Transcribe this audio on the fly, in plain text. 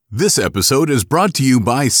This episode is brought to you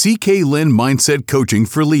by CK Lin Mindset Coaching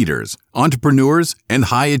for leaders, entrepreneurs, and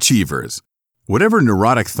high achievers. Whatever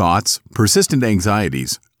neurotic thoughts, persistent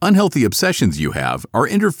anxieties, unhealthy obsessions you have are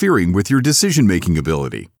interfering with your decision-making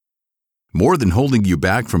ability. More than holding you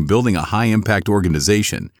back from building a high-impact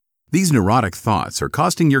organization, these neurotic thoughts are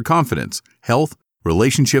costing your confidence, health,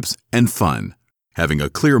 relationships, and fun. Having a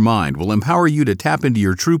clear mind will empower you to tap into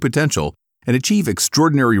your true potential and achieve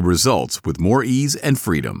extraordinary results with more ease and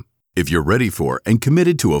freedom. If you're ready for and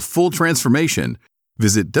committed to a full transformation,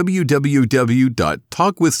 visit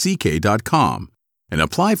www.talkwithck.com and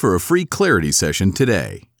apply for a free clarity session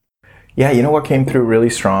today. Yeah, you know what came through really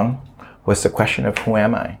strong was the question of who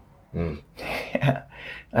am I? Yeah.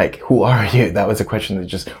 Like, who are you? That was a question that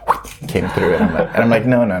just came through. And I'm like,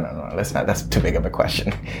 no, let's not. That's too big of a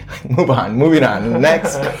question. Moving on.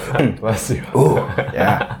 Next. Bless you. Ooh,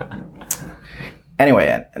 yeah. Anyway,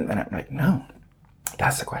 and then I'm like, no,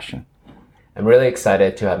 that's the question. I'm really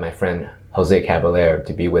excited to have my friend Jose Caballero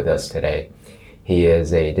to be with us today. He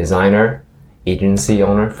is a designer, agency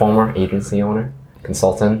owner, former agency owner,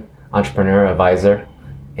 consultant, entrepreneur, advisor,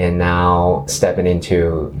 and now stepping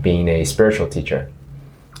into being a spiritual teacher.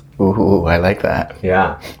 Ooh, I like that.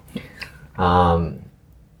 Yeah. So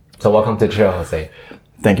welcome to the show, Jose.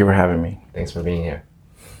 Thank you for having me. Thanks for being here.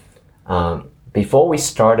 Before we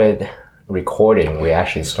started recording, we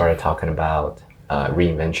actually started talking about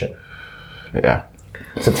reinvention. Yeah.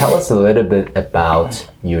 So tell us a little bit about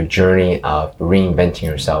your journey of reinventing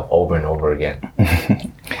yourself over and over again.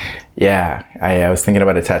 Yeah, I was thinking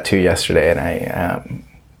about a tattoo yesterday, and I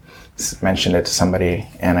mentioned it to somebody,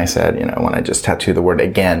 and I said, you know, when I just tattoo the word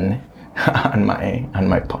 "again" on my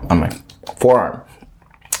forearm,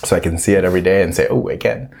 so I can see it every day and say, "Oh,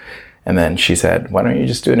 again." And then she said, "Why don't you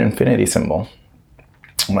just do an infinity symbol?"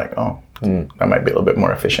 I'm like, "Oh, that might be a little bit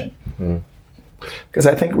more efficient." Because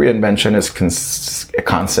I think reinvention is a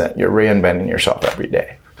constant. You're reinventing yourself every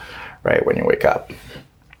day, right? When you wake up,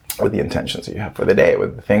 with the intentions that you have for the day,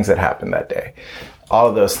 with the things that happen that day. All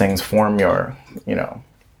of those things form your,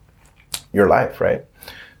 your life, right?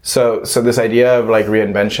 So this idea of like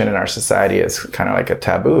reinvention in our society is kind of like a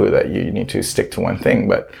taboo that you need to stick to one thing.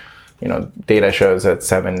 But, data shows that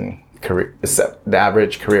the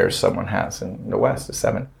average career someone has in the West is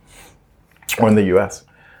 7, or in the US.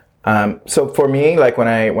 So for me, like when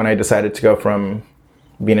I decided to go from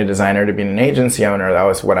being a designer to being an agency owner, that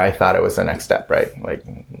was what I thought it was the next step, right? Like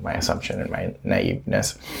my assumption and my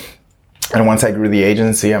naiveness. And once I grew the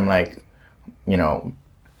agency, I'm like,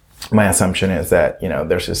 my assumption is that,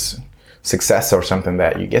 there's this success or something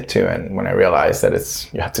that you get to. And when I realized that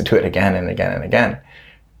you have to do it again and again and again.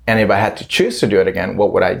 And if I had to choose to do it again,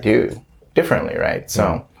 what would I do differently, right?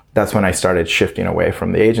 So that's when I started shifting away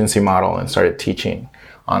from the agency model and started teaching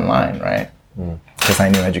online, right? Because I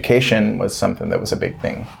knew education was something that was a big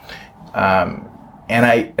thing. And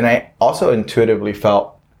I also intuitively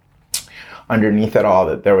felt underneath it all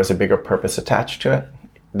that there was a bigger purpose attached to it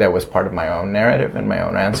that was part of my own narrative and my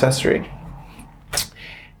own ancestry.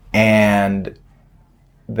 And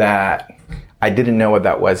that I didn't know what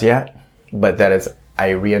that was yet, but that is,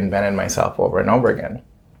 I reinvented myself over and over again.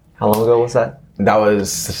 How long ago was that? That was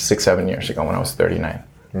 6-7 years ago when I was 39,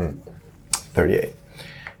 38.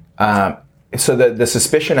 So the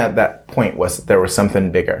suspicion at that point was there was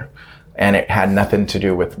something bigger, and it had nothing to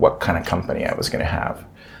do with what kind of company I was going to have.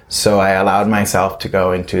 So I allowed myself to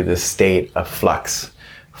go into this state of flux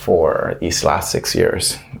for these last 6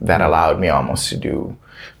 years that allowed me almost to do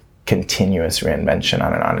continuous reinvention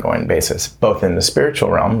on an ongoing basis, both in the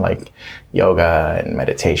spiritual realm, like yoga and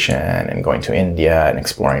meditation and going to India and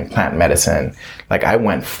exploring plant medicine. Like I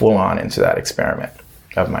went full on into that experiment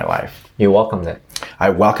of my life. You welcomed it.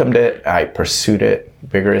 I welcomed it. I pursued it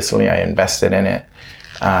vigorously. I invested in it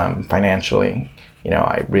financially.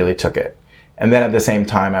 I really took it. And then at the same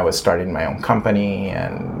time, I was starting my own company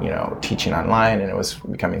and, teaching online, and it was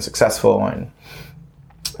becoming successful. And,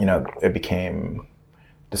 it became,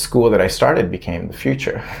 the school that I started became The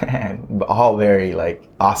Future, and all very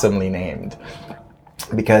awesomely named,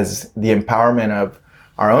 because the empowerment of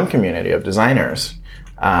our own community of designers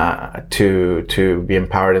to be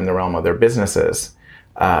empowered in the realm of their businesses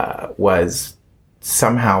was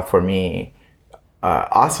somehow for me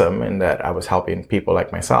awesome, in that I was helping people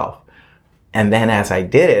like myself. And then as I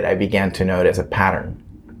did it, I began to notice a pattern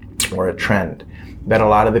or a trend that a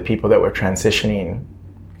lot of the people that were transitioning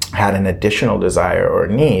had an additional desire or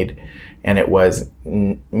need. And it was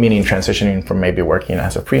meaning transitioning from maybe working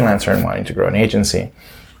as a freelancer and wanting to grow an agency.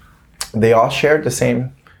 They all shared the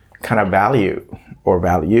same kind of value or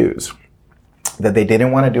values, that they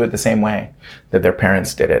didn't want to do it the same way that their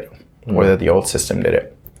parents did it or that the old system did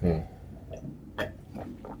it.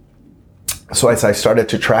 So as I started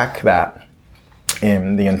to track that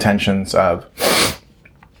in the intentions of,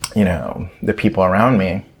 the people around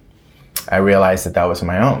me, I realized that was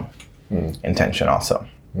my own intention also.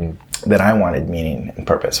 That I wanted meaning and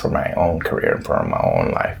purpose for my own career and for my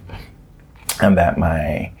own life. And that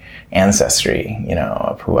my ancestry,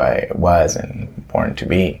 of who I was and born to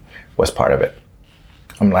be was part of it.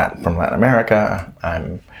 I'm from Latin America.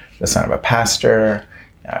 I'm the son of a pastor.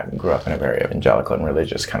 I grew up in a very evangelical and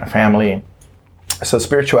religious kind of family. So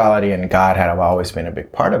spirituality and God have always been a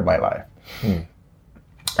big part of my life. And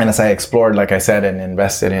as I explored, like I said, and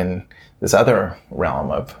invested in this other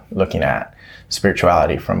realm of looking at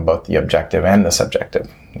spirituality from both the objective and the subjective,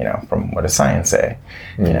 from what does science say?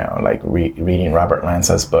 Like reading Robert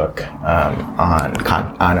Lanza's book on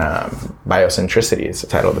biocentricity is the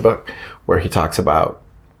title of the book, where he talks about,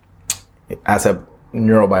 as a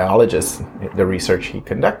neurobiologist, the research he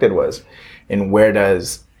conducted was in where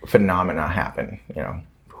does phenomena happen,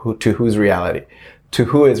 to who is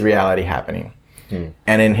reality happening?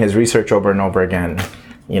 And in his research over and over again,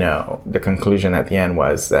 the conclusion at the end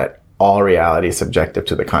was that all reality is subjective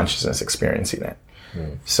to the consciousness experiencing it.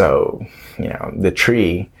 So, the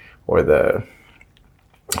tree or the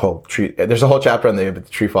whole tree, there's a whole chapter on the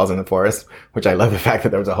tree falls in the forest, which I love the fact that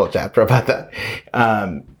there was a whole chapter about that.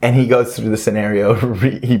 And he goes through the scenario,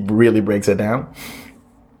 he really breaks it down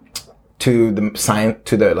to the science,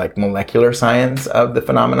 to the molecular science of the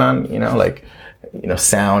phenomenon,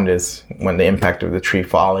 sound is when the impact of the tree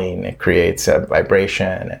falling, it creates a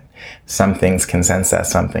vibration, and some things can sense that,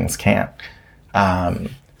 some things can't.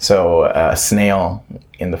 So a snail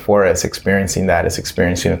in the forest experiencing that is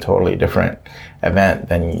experiencing a totally different event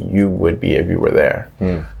than you would be if you were there.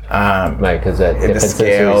 Right, because the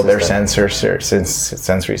scale, their sensory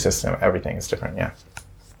system, everything is different, yeah.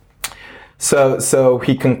 So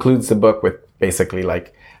he concludes the book with basically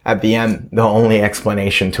at the end, the only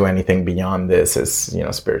explanation to anything beyond this is,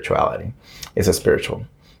 spirituality. It's a spiritual.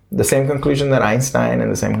 The same conclusion that Einstein,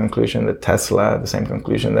 and the same conclusion that Tesla, the same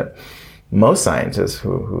conclusion that most scientists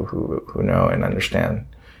who know and understand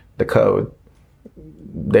the code,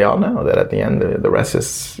 they all know that at the end, the rest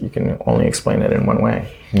is, you can only explain it in one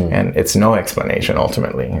way. And it's no explanation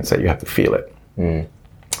ultimately. It's that you have to feel it.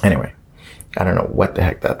 Anyway, I don't know what the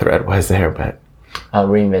heck that thread was there, but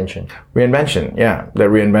reinvention. Reinvention, yeah. The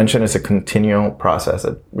reinvention is a continual process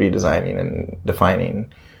of redesigning and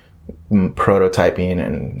defining, prototyping,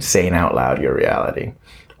 and saying out loud your reality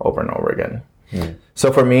over and over again.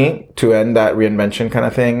 So for me, to end that reinvention kind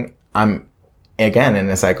of thing, I'm again in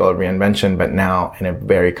a cycle of reinvention, but now in a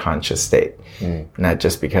very conscious state. Not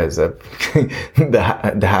just because of the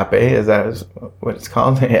happy, is that what it's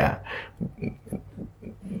called? Yeah.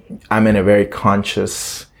 I'm in a very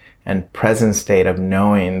conscious and present state of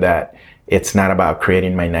knowing that it's not about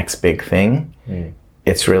creating my next big thing.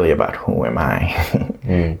 It's really about who am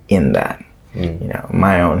I in that.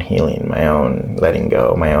 My own healing, my own letting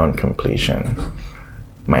go, my own completion,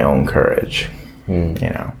 my own courage.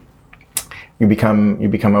 You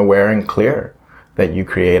become aware and clear that you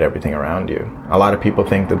create everything around you. A lot of people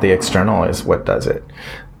think that the external is what does it.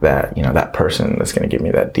 That, that person that's going to give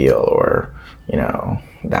me that deal, or,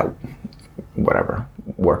 that whatever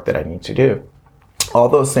work that I need to do. All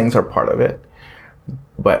those things are part of it,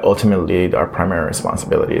 but ultimately our primary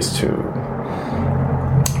responsibility is to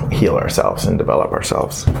heal ourselves and develop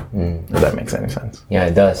ourselves. If that makes any sense. Yeah,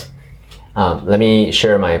 it does. Let me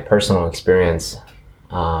share my personal experience.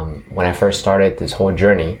 When I first started this whole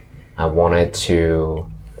journey, I wanted to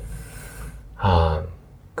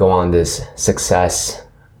go on this success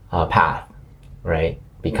path, right?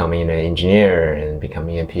 Becoming an engineer and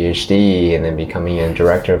becoming a PhD, and then becoming a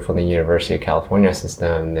director for the University of California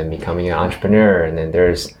system, and then becoming an entrepreneur. And then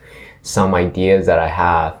there's some ideas that I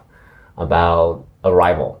have about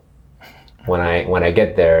arrival. When I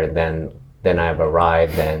get there, then I've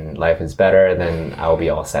arrived, then life is better, then I'll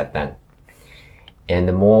be all set then. And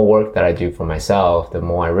the more work that I do for myself, the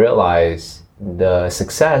more I realize the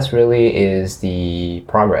success really is the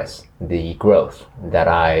progress, the growth that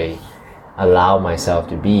I allow myself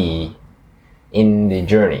to be in the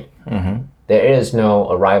journey. There is no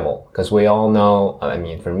arrival, because we all know,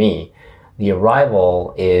 for me, the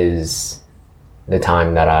arrival is the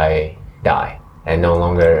time that I die and no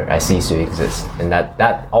longer I cease to exist. And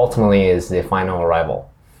that ultimately is the final arrival.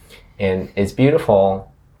 And it's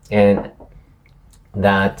beautiful, and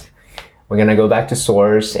that we're going to go back to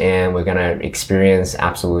source, and we're going to experience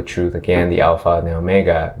absolute truth again, the alpha and the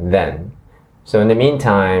omega then. So in the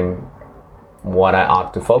meantime, what I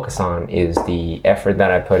ought to focus on is the effort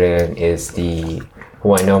that I put in, is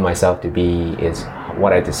who I know myself to be, is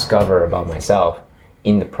what I discover about myself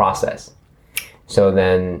in the process. So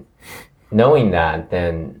then, knowing that,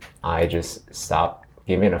 then I just stop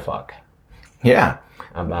giving a fuck. Yeah.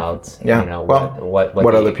 About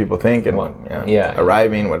what other people think and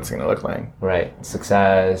arriving, what it's going to look like. Right,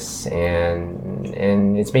 success, and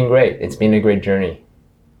it's been great. It's been a great journey.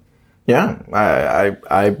 Yeah,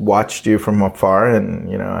 I watched you from afar,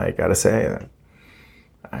 and I got to say,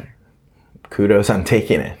 kudos on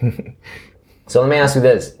taking it. So let me ask you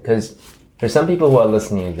this, because there's some people who are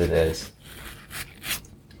listening to this.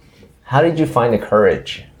 How did you find the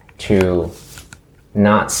courage to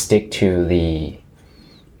not stick to the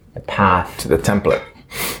path, to the template,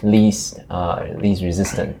 least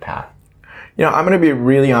resistant path? I'm going to be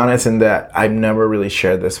really honest in that I've never really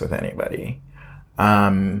shared this with anybody,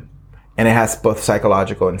 and it has both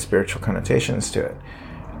psychological and spiritual connotations to it.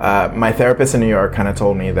 My therapist in New York kind of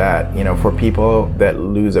told me that for people that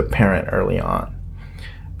lose a parent early on,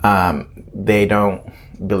 they don't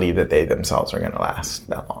believe that they themselves are going to last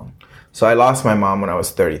that long. So I lost my mom when I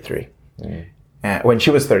was 33. And when she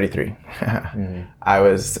was 33, I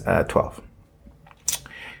was 12.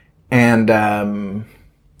 And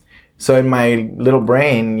so in my little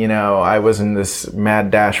brain, I was in this mad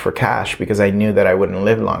dash for cash because I knew that I wouldn't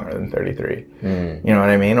live longer than 33. You know what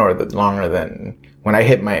I mean? Or longer than when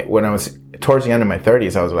I was towards the end of my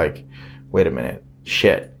 30s, I was like, wait a minute,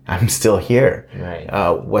 shit, I'm still here. Right.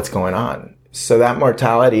 What's going on? So that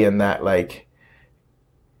mortality and that like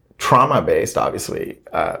trauma-based, obviously,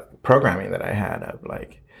 programming that I had of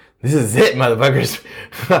like, this is it, motherfuckers.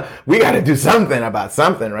 We got to do something about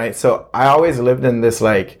something, right? So I always lived in this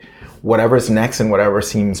like, whatever's next and whatever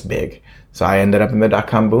seems big. So I ended up in the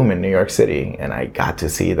dot-com boom in New York City, and I got to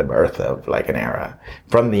see the birth of like an era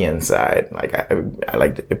from the inside. Like I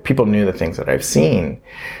like, if people knew the things that I've seen,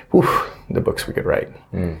 the books we could write.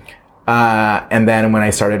 And then when I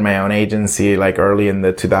started my own agency, like early in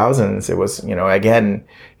the 2000s, it was, again,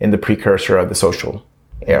 in the precursor of the social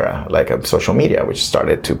era, like of social media, which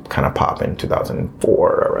started to kind of pop in 2004,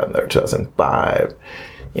 around there, 2005,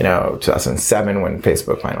 2007, when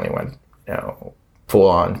Facebook finally went, full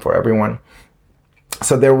on for everyone.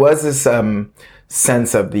 So there was this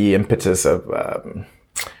sense of the impetus of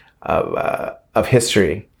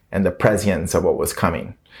history and the prescience of what was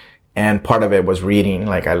coming. And part of it was reading.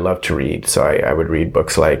 Like I love to read, so I would read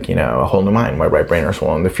books like A Whole New Mind, Why Right Brainers Will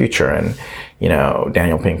Own the Future, and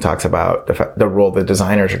Daniel Pink talks about the role that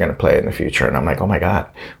designers are going to play in the future. And I'm like, oh my God,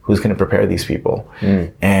 who's going to prepare these people?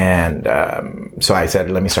 And so I said,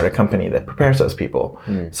 let me start a company that prepares those people.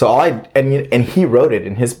 So and he wrote it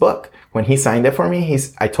in his book when he signed it for me.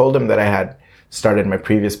 I told him that I had started my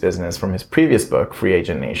previous business from his previous book, Free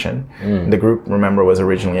Agent Nation. The group, remember, was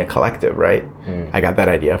originally a collective, right? I got that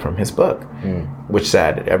idea from his book, which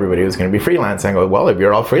said everybody was going to be freelance. I go, well, if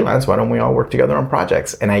you're all freelance, why don't we all work together on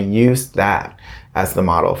projects? And I used that as the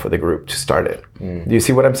model for the group to start it. Do you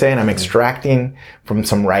see what I'm saying? I'm extracting from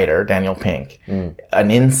some writer, Daniel Pink,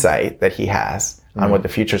 an insight that he has on what the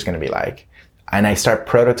future is going to be like. And I start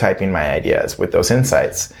prototyping my ideas with those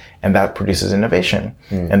insights, and that produces innovation.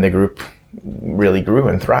 And the group really grew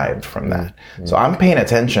and thrived from that. So I'm paying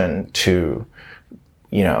attention to,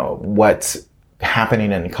 what's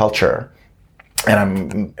happening in culture, and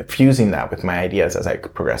I'm fusing that with my ideas as I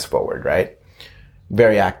progress forward, right?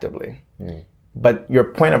 Very actively. But your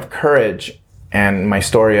point of courage and my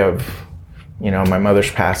story of, my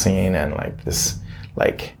mother's passing and like this,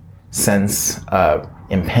 like sense of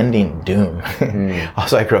impending doom.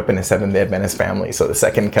 Also, I grew up in a Seventh-day Adventist family, so the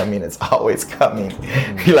second coming is always coming.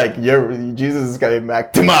 Like, Jesus is coming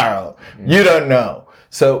back tomorrow. You don't know.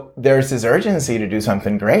 So there's this urgency to do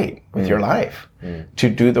something great with your life, to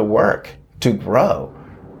do the work, to grow,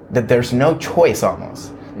 that there's no choice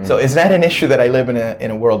almost. So it's not an issue that I live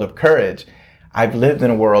in a world of courage. I've lived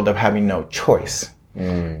in a world of having no choice.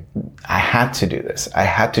 I had to do this. I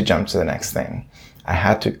had to jump to the next thing. I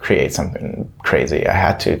had to create something crazy. I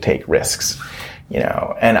had to take risks,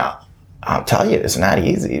 and I'll tell you, it's not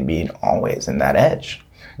easy being always in that edge,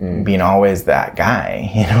 being always that guy,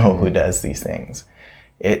 who does these things.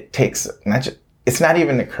 It takes it's not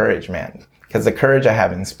even the courage, man, because the courage I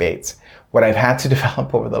have in spades. What I've had to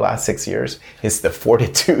develop over the last 6 years is the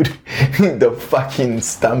fortitude, the fucking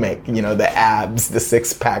stomach, the abs, the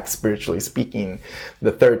six pack, spiritually speaking,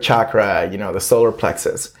 the third chakra, the solar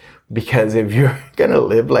plexus. Because if you're going to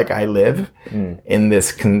live like I live in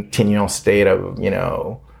this continual state of,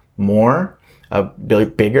 more, of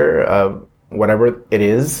bigger, of whatever it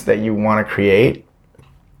is that you want to create,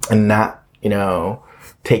 and not,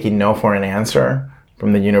 taking no for an answer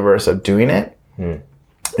from the universe of doing it,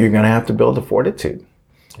 you're going to have to build a fortitude.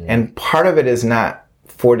 And part of it is not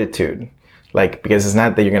fortitude. Like, because it's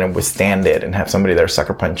not that you're going to withstand it and have somebody there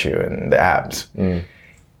sucker punch you in the abs.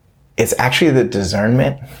 It's actually the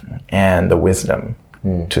discernment and the wisdom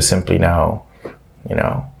to simply know, you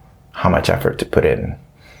know, how much effort to put in.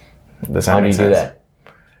 How do you do that?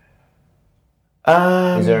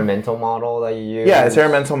 Is there a mental model that you use? Yeah, is there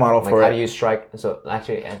a mental model for it? How do you strike? So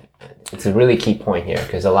actually, it's a really key point here,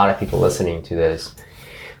 because a lot of people listening to this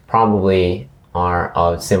probably are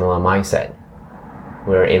of similar mindset.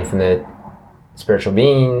 We're infinite spiritual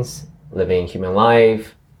beings living human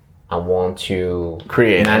life. I want to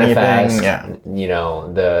create, manifest, anything, you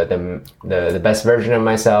know, the best version of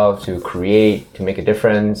myself, to create, to make a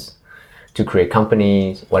difference, to create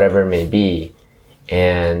companies, whatever it may be.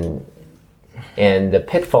 And the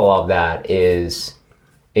pitfall of that is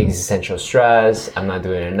existential stress. I'm not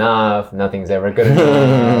doing enough. Nothing's ever good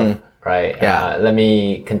enough, right? Yeah. Let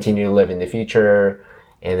me continue to live in the future.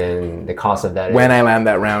 And then the cost of that when I land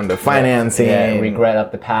that round of financing, regret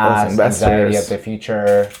of the past, anxiety of the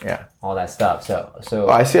future, all that stuff. So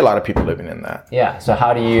I see a lot of people living in that. Yeah. So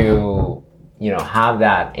how do you have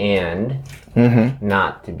that and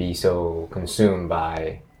not to be so consumed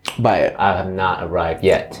by it? I have not arrived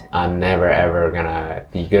yet. I'm never ever gonna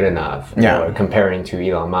be good enough. Yeah. Or comparing to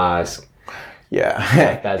Elon Musk. Yeah.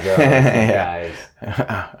 Jeff Bezos, guys.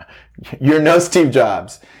 You're no Steve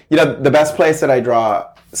Jobs. You know, the best place that I draw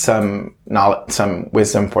some knowledge, some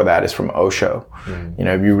wisdom for that is from Osho. You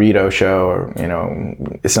know, if you read Osho, or, you know,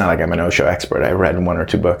 it's not like I'm an Osho expert. I've read 1 or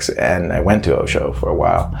 2 books, and I went to Osho for a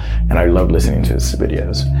while, and I loved listening to his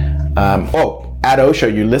videos. At Osho,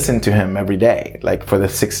 you listen to him every day. Like, for the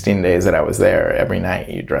 16 days that I was there, every night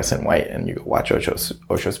you dress in white and you watch Osho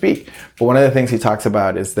speak. But one of the things he talks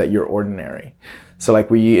about is that you're ordinary. So like,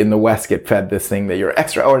 we in the West get fed this thing that you're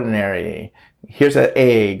extraordinary. Here's an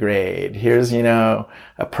A grade. Here's, you know,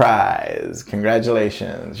 a prize.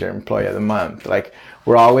 Congratulations, you're employee of the month. Like,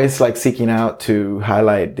 we're always like seeking out to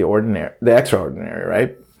highlight the ordinary, the extraordinary,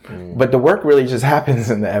 right? But the work really just happens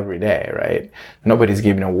in the everyday, right? Nobody's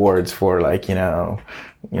giving awards for, like, you know,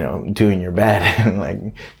 doing your bed and like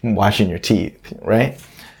washing your teeth, right?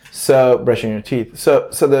 So brushing your teeth. So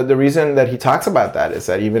the reason that he talks about that is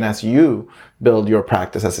that even as you build your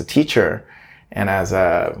practice as a teacher and as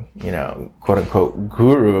a, you know, quote unquote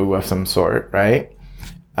guru of some sort, right?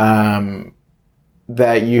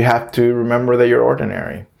 That you have to remember that you're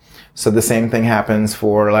ordinary. So the same thing happens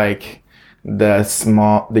for like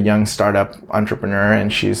the young startup entrepreneur,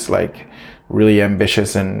 and she's like really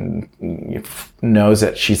ambitious and knows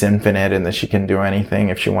that she's infinite and that she can do anything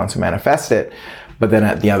if she wants to manifest it. But then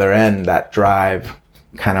at the other end, that drive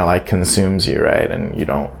kind of like consumes you, right? And you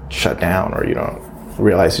don't shut down, or you don't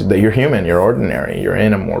realize that you're human, you're ordinary, you're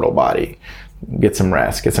in a mortal body. Get some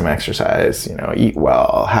rest, get some exercise, you know, eat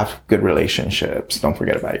well, have good relationships, don't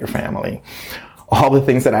forget about your family. All the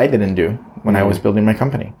things that I didn't do when I was building my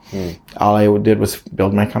company. All I did was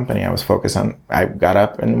build my company. I was focused on, I got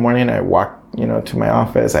up in the morning, I walked, you know, to my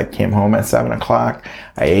office, I came home at 7:00,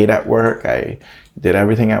 I ate at work, I did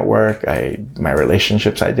everything at work. My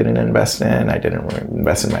relationships I didn't invest in, I didn't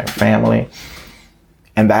invest in my family.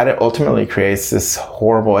 And that ultimately creates this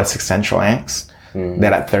horrible existential angst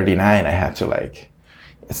that at 39 I had to like,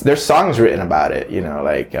 there's songs written about it, you know,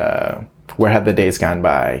 like, where have the days gone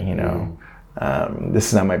by, you know, this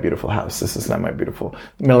is not my beautiful house, this is not my beautiful.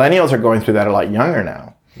 Millennials are going through that a lot younger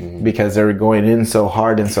now because they're going in so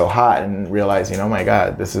hard and so hot and realizing, oh my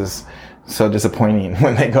God, this is so disappointing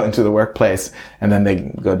when they go into the workplace and then they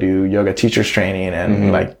go do yoga teachers training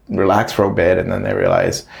and like relax for a bit, and then they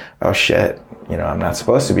realize, oh shit, you know, I'm not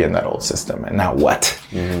supposed to be in that old system, and now what?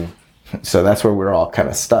 So that's where we're all kind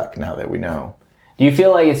of stuck now that we know. Do you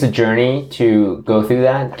feel like it's a journey to go through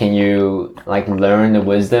that? Can you like learn the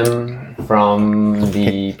wisdom from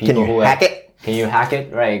the people who hack it? Can you hack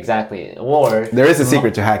it? Right, exactly. Or there is a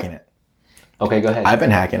secret to hacking it. Okay, go ahead. I've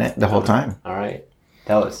been hacking it the whole time. All right,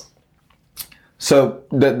 tell us. So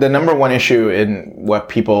the number one issue in what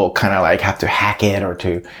people kind of like have to hack it or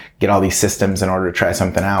to get all these systems in order to try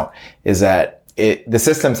something out is that the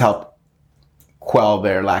systems help quell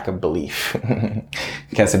their lack of belief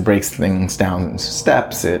because it breaks things down into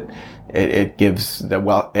steps. It gives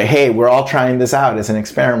hey, we're all trying this out as an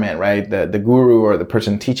experiment, right? The guru or the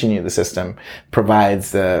person teaching you the system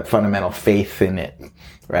provides the fundamental faith in it,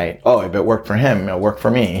 right? Oh, if it worked for him, it'll work for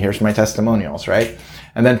me. Here's my testimonials, right?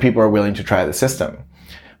 And then people are willing to try the system.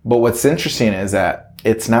 But what's interesting is that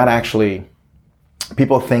it's not actually,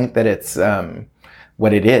 people think that it's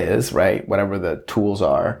what it is, right? Whatever the tools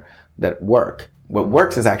are that work. What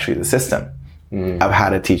works is actually the system of how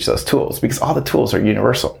to teach those tools, because all the tools are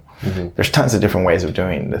universal. There's tons of different ways of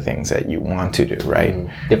doing the things that you want to do, right?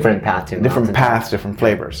 Different paths. Different paths, different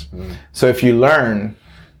flavors. So if you learn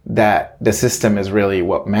that the system is really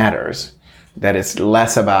what matters, that it's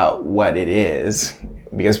less about what it is,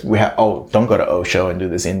 because we have, don't go to Osho and do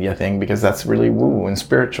this India thing because that's really woo and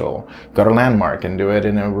spiritual. Go to Landmark and do it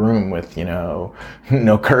in a room with, no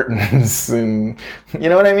curtains and, you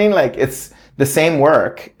know what I mean? Like, it's the same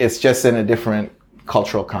work, it's just in a different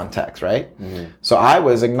cultural context, right? So I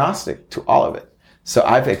was agnostic to all of it. So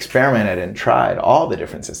I've experimented and tried all the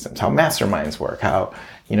different systems, how masterminds work, how,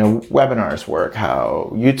 webinars work, how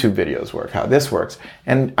YouTube videos work, how this works.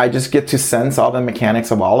 And I just get to sense all the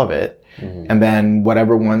mechanics of all of it. And then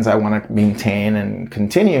whatever ones I want to maintain and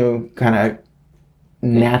continue kind of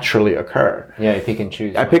naturally occur. Yeah, you pick and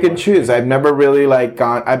choose. I pick and choose. I've never really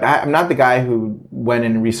gone, I'm not the guy who went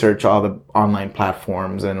and researched all the online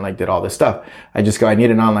platforms and did all this stuff. I just go, I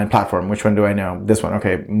need an online platform. Which one do I know? This one.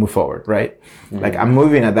 Okay, move forward, right? I'm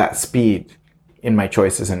moving at that speed in my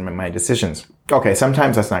choices and my decisions. Okay,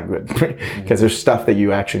 sometimes that's not good because there's stuff that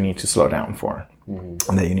you actually need to slow down for and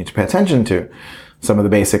that you need to pay attention to. Some of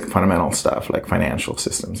the basic fundamental stuff like financial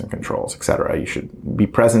systems and controls, etc. You should be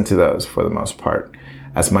present to those for the most part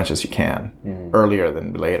as much as you can, earlier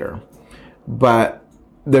than later. But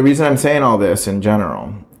the reason I'm saying all this in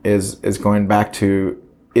general is going back to,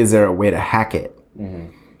 is there a way to hack it?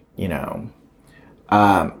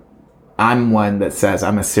 I'm one that says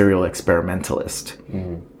I'm a serial experimentalist.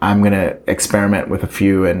 I'm going to experiment with a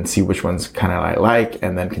few and see which ones kind of I like,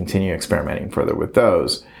 and then continue experimenting further with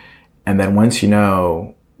those. And then once you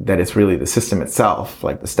know that it's really the system itself,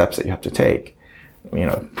 like the steps that you have to take,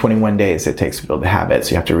 21 days it takes to build the habit.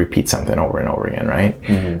 So you have to repeat something over and over again, right?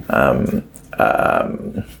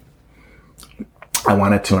 I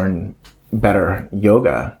wanted to learn better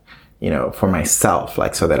yoga, for myself,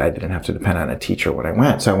 so that I didn't have to depend on a teacher when I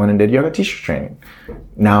went. So I went and did yoga teacher training.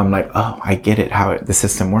 Now I'm like, I get it, how the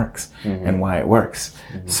system works and why it works.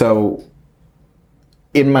 So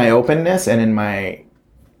in my openness and in my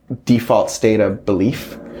default state of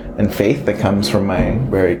belief and faith that comes from my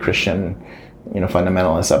very Christian,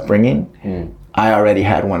 fundamentalist upbringing, I already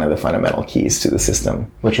had one of the fundamental keys to the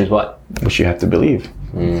system. Which is what? Which you have to believe.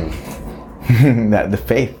 That the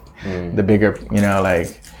faith, the bigger,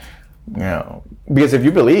 because if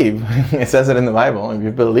you believe, it says it in the Bible, if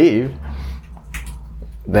you believe,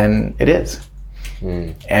 then it is.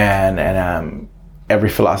 And every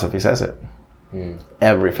philosophy says it.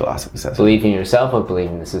 Every philosophy says believe in yourself or believe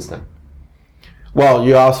in the system? Well,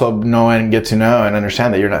 you also know and get to know and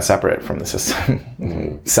understand that you're not separate from the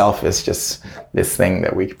system. Self is just this thing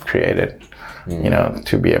that we've created,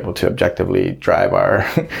 to be able to objectively drive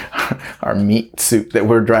our meat suit that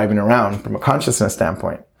we're driving around from a consciousness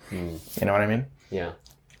standpoint. You know what I mean? Yeah.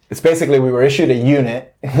 It's basically, we were issued a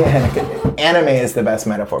unit. Anime is the best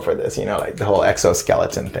metaphor for this, the whole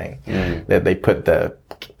exoskeleton thing that they put the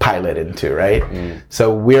pilot into, right?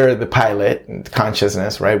 So we're the pilot,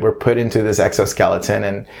 consciousness, right? We're put into this exoskeleton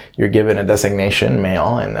and you're given a designation,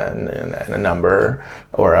 male, and a number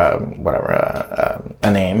or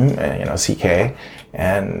a name, CK,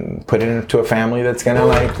 and put it into a family that's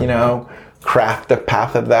gonna craft the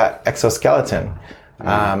path of that exoskeleton.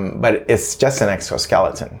 But it's just an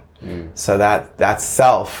exoskeleton. So that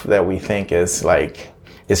self that we think is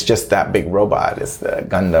it's just that big robot. It's the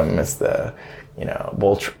Gundam. It's the,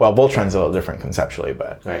 Voltron's a little different conceptually,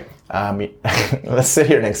 but right. Let's sit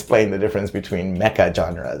here and explain the difference between mecha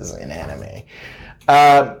genres in anime.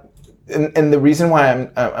 And the reason why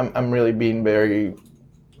I'm really being very,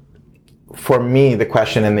 for me, the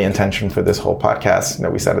question and the intention for this whole podcast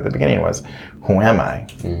that we said at the beginning was, who am I?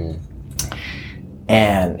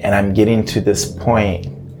 And I'm getting to this point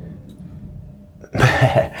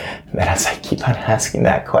that as I keep on asking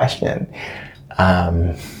that question,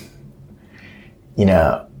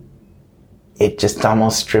 it just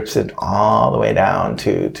almost strips it all the way down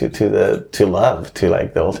to love, to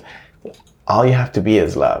the old, all you have to be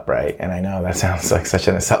is love, right? And I know that sounds like such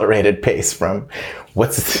an accelerated pace from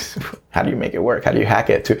how do you make it work? How do you hack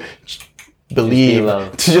it to believe,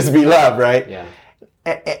 to just be love, right? Yeah.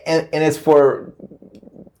 And it's for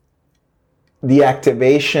the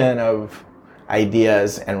activation of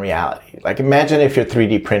ideas and reality. Imagine if you're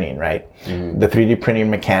 3D printing, right? The 3D printing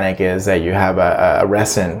mechanic is that you have a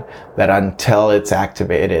resin that until it's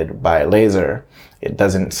activated by a laser, it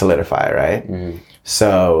doesn't solidify, right?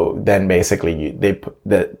 So then basically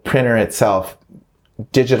the printer itself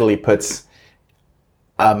digitally puts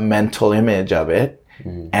a mental image of it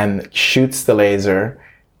and shoots the laser,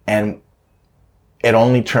 and it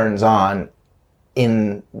only turns on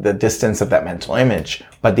in the distance of that mental image,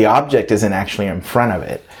 but the object isn't actually in front of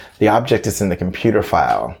it. The object is in the computer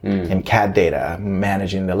file, in CAD data,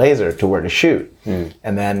 managing the laser to where to shoot.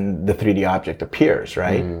 And then the 3D object appears,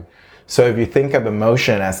 right? So if you think of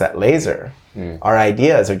emotion as that laser, our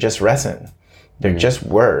ideas are just resin. They're just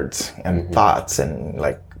words and thoughts and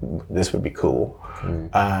like, this would be cool.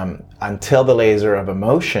 Until the laser of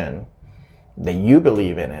emotion, that you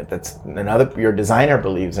believe in it, that's your designer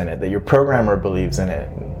believes in it, that your programmer believes in it,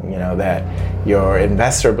 you know, that your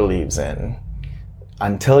investor believes in,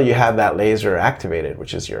 until you have that laser activated,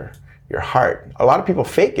 which is your heart. A lot of people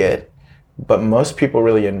fake it, but most people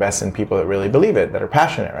really invest in people that really believe it, that are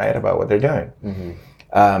passionate, right, about what they're doing.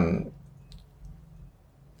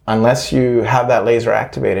 Unless you have that laser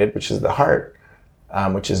activated, which is the heart,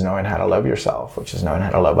 which is knowing how to love yourself, which is knowing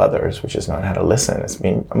how to love others, which is knowing how to listen. It's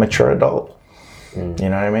being a mature adult. You know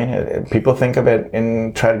what I mean? People think of it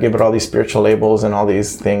and try to give it all these spiritual labels and all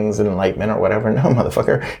these things, enlightenment or whatever. No,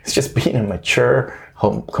 motherfucker. It's just being a mature,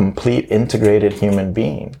 complete, integrated human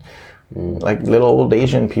being. Like little old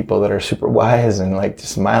Asian people that are super wise and like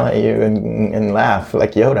just smile at you and laugh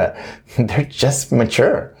like Yoda. They're just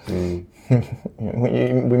mature.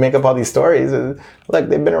 We make up all these stories. Look,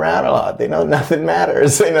 they've been around a lot. They know nothing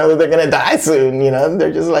matters. They know that they're going to die soon. You know,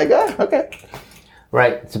 they're just like, oh, okay.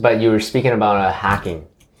 Right. So, but you were speaking about hacking.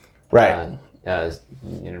 Right.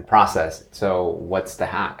 Process. So what's the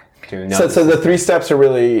hack? To know so the 3 steps are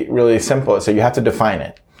really, really simple. So you have to define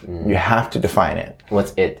it. You have to define it.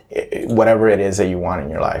 What's it? Whatever it is that you want in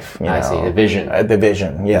your life. I see, the vision. The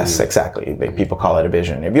vision, yes, exactly. People call it a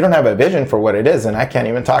vision. If you don't have a vision for what it is, then I can't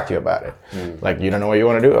even talk to you about it. Like, you don't know what you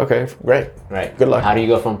want to do? Okay, great. Right. Good luck. How do you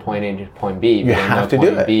go from point A to point B? You have to do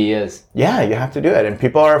it. Point B is. Yeah, you have to do it. And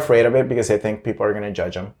people are afraid of it because they think people are going to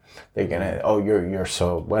judge them. They're going to, oh, you're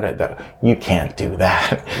so, you can't do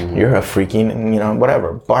that. You're a freaking,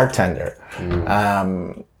 whatever, bartender.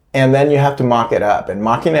 And then you have to mock it up. And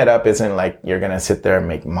mocking it up isn't like you're going to sit there and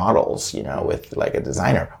make models, with like a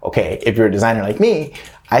designer. Okay, if you're a designer like me,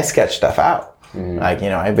 I sketch stuff out. Like,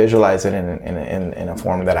 I visualize it in a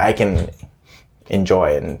form that I can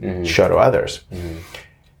enjoy and show to others.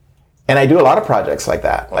 And I do a lot of projects like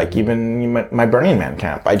that. Like even my Burning Man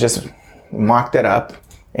camp, I just mocked it up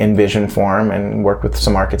in vision form and worked with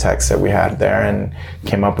some architects that we had there and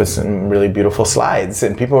came up with some really beautiful slides.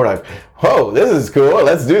 And people were like, whoa, this is cool,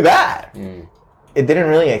 let's do that. It didn't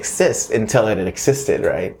really exist until it had existed,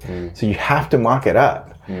 right? So you have to mock it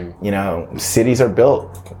up. Cities are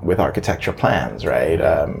built with architecture plans, right?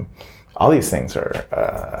 All these things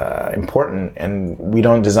are important, and we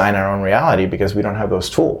don't design our own reality because we don't have those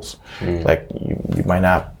tools. Like you might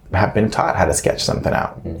not have been taught how to sketch something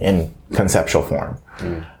out in conceptual form.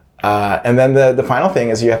 And then the final thing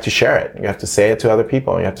is you have to share it. You have to say it to other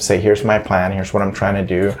people. You have to say, here's my plan. Here's what I'm trying to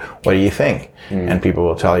do. What do you think? And people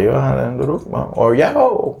will tell you, or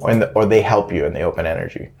they help you and they open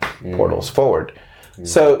energy portals forward.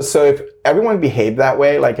 So if everyone behaved that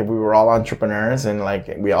way, like if we were all entrepreneurs and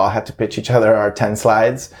like we all had to pitch each other our 10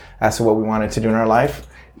 slides as to what we wanted to do in our life,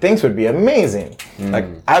 things would be amazing. Like,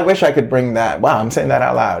 I wish I could bring that, wow, I'm saying that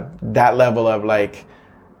out loud, that level of like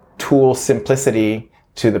tool simplicity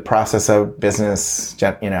to the process of business,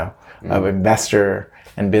 of investor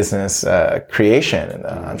and business creation in the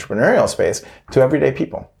entrepreneurial space to everyday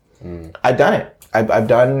people. I've done it. I've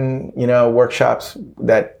done, workshops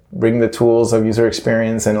that bring the tools of user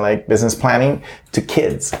experience and like business planning to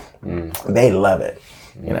kids. They love it,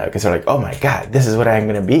 because they're like, oh my God, this is what I'm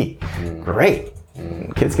going to be. Great.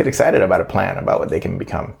 Kids get excited about a plan, about what they can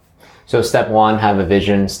become. So step 1, have a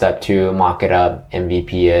vision. Step 2, mock it up,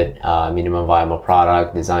 MVP it, minimum viable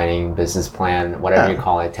product, designing business plan, whatever you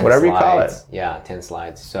call it, 10 whatever slides. You call it. Yeah, 10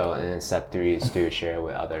 slides. So, and then step 3 is to share it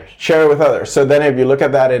with others. Share it with others. So then if you look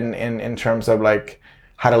at that in terms of like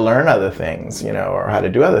how to learn other things, or how to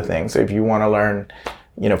do other things. So if you want to learn,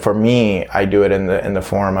 for me, I do it in the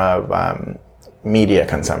form of media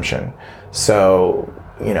consumption. So,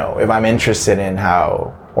 if I'm interested in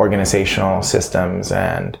how organizational systems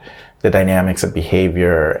and the dynamics of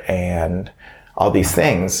behavior and all these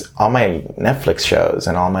things, all my Netflix shows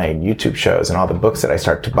and all my YouTube shows and all the books that I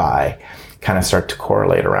start to buy kind of start to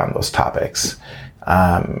correlate around those topics.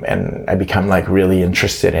 And I become like really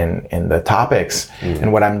interested in the topics.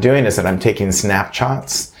 And what I'm doing is that I'm taking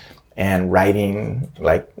snapshots and writing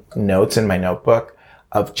like notes in my notebook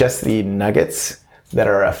of just the nuggets that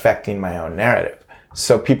are affecting my own narrative.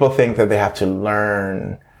 So people think that they have to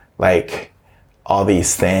learn like all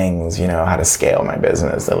these things, how to scale my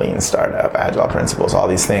business, the lean startup, agile principles, all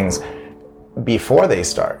these things before they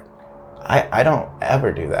start. I don't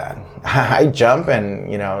ever do that. I jump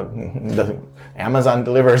and, the Amazon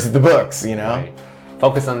delivers the books, Right.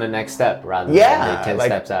 Focus on the next step rather than the 10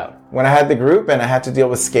 steps out. When I had the group and I had to deal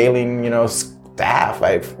with scaling, staff,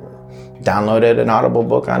 I've downloaded an Audible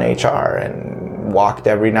book on HR and walked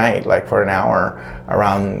every night, like for an hour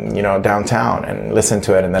around, downtown and listened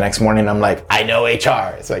to it. And the next morning I'm like, I know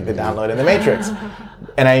HR. It's like the download in the Matrix.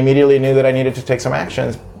 And I immediately knew that I needed to take some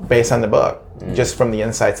actions based on the book, just from the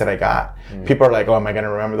insights that I got. People are like, oh, am I going to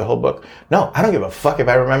remember the whole book? No, I don't give a fuck if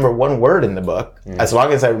I remember one word in the book, as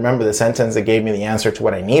long as I remember the sentence that gave me the answer to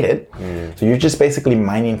what I needed. So you're just basically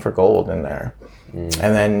mining for gold in there. And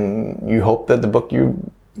then you hope that the book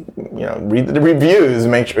read the reviews,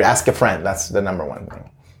 make sure, ask a friend. That's the number one thing.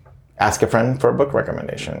 Ask a friend for a book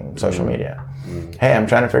recommendation, social media. Hey, I'm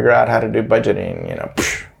trying to figure out how to do budgeting,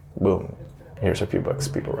 boom. Here's a few books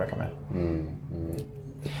people recommend.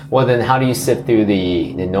 Well, then how do you sift through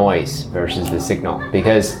the noise versus the signal?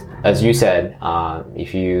 Because as you said,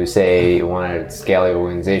 if you say you want to scale your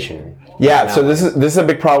organization. Yeah, so this is a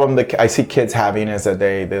big problem that I see kids having, is that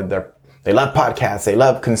they love podcasts, they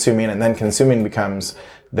love consuming, and then consuming becomes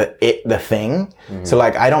the thing. So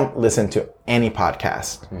like, I don't listen to any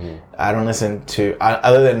podcast. I don't listen to,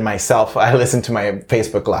 other than myself, I listen to my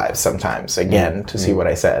Facebook Live sometimes again to see what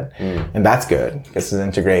I said. And that's good because it's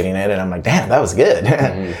integrating it. And I'm like, damn, that was good.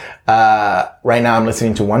 Right now I'm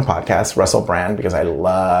listening to one podcast, Russell Brand, because I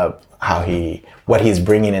love what he's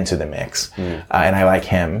bringing into the mix. And I like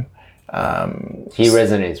him. He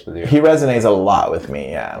resonates with you. He resonates a lot with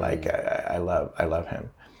me. Yeah. Like I love him.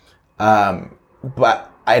 But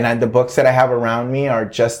the books that I have around me are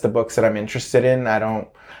just the books that I'm interested in.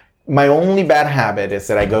 My only bad habit is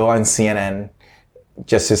that I go on CNN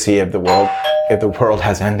just to see if the world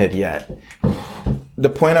has ended yet. The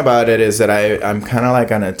point about it is that I'm kind of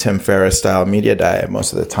like on a Tim Ferriss style media diet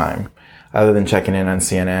most of the time, other than checking in on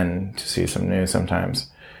CNN to see some news sometimes.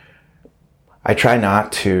 I try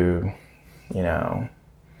not to,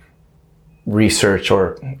 research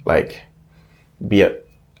or like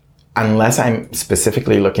unless I'm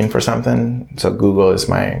specifically looking for something. So Google is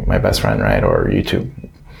my best friend, right? Or YouTube.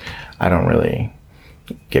 I don't really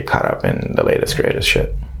get caught up in the latest, greatest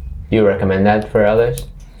shit. You recommend that for others?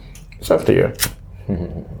 It's up to you.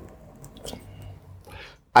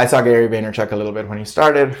 I saw Gary Vaynerchuk a little bit when he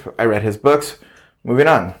started. I read his books. Moving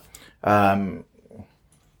on.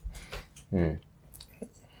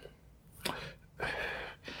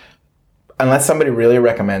 Unless somebody really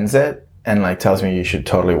recommends it and like tells me you should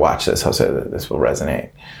totally watch this, Jose, this will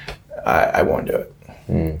resonate, I won't do it.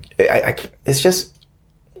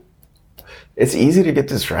 It's easy to get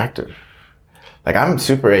distracted. Like, I'm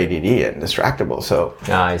super ADD and distractible, so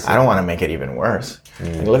I don't want to make it even worse.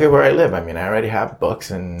 Like, look at where I live. I mean, I already have books.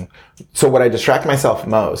 And so what I distract myself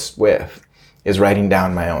most with is writing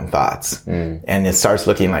down my own thoughts. And it starts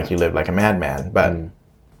looking like you live like a madman. But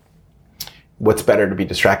what's better to be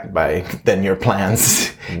distracted by than your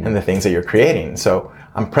plans and the things that you're creating? So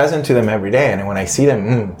I'm present to them every day. And when I see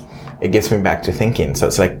them, it gets me back to thinking. So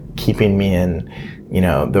it's like keeping me in,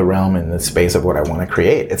 the realm and the space of what I want to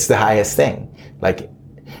create. It's the highest thing. Like,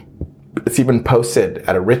 it's even posted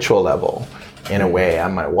at a ritual level in a way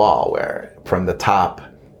on my wall, where from the top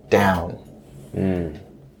down.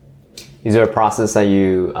 Is there a process that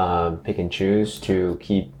you pick and choose to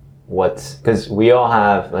keep because we all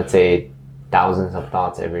have, let's say, thousands of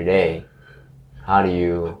thoughts every day. How do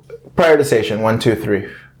you? Prioritization, 1, 2, 3.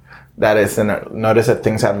 That is, notice that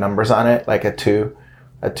things have numbers on it, like a 2.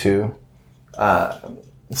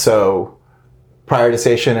 So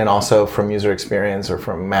prioritization, and also from user experience or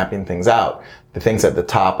from mapping things out, the things at the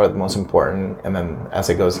top are the most important, and then as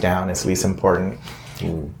it goes down, it's least important.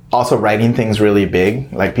 Also, writing things really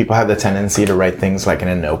big. Like, people have the tendency to write things like in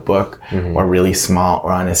a notebook or really small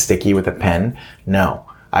or on a sticky with a pen. No,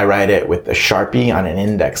 I write it with a Sharpie on an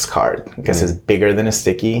index card because it's bigger than a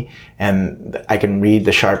sticky, and I can read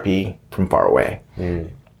the Sharpie from far away.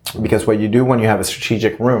 Because what you do when you have a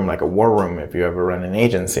strategic room, like a war room, if you ever run an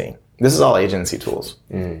agency, this is all agency tools,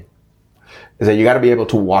 is that you got to be able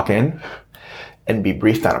to walk in and be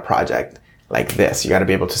briefed on a project like this. You got to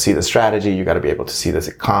be able to see the strategy. You got to be able to see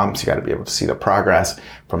the comps. You got to be able to see the progress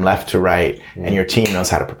from left to right. And your team knows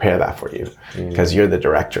how to prepare that for you because you're the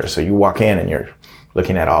director. So you walk in and you're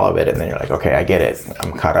looking at all of it, and then you're like, okay, I get it.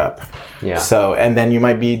 I'm caught up. Yeah. So, and then you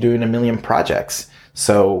might be doing 1 million projects.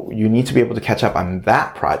 So you need to be able to catch up on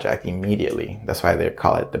that project immediately. That's why they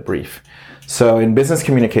call it the brief. So in business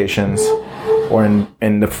communications, or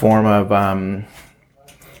in the form of,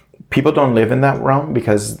 people don't live in that realm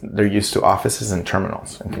because they're used to offices and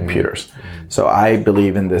terminals and computers. So I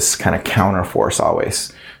believe in this kind of counter force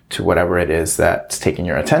always to whatever it is that's taking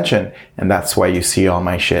your attention. And that's why you see all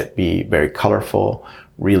my shit be very colorful,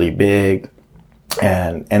 really big,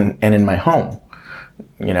 and in my home,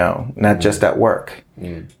 you know, not just at work.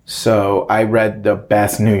 So I read the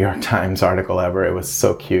best New York Times article ever. It was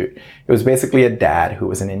so cute. It was basically a dad who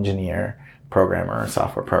was an engineer, programmer,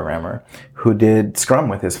 software programmer, who did Scrum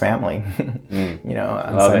with his family. You know,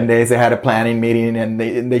 on Sundays they had a planning meeting, and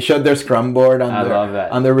they showed their Scrum board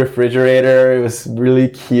on their refrigerator. It was really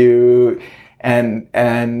cute. And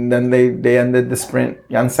then they ended the sprint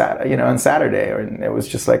on Saturday, and it was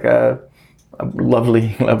just like a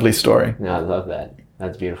lovely, lovely story. No, I love that.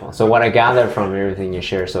 That's beautiful. So what I gather from everything you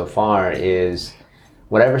share so far is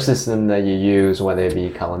whatever system that you use, whether it be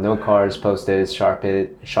color note cards, Post-its,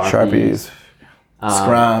 Sharpies,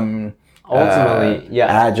 Scrum, ultimately,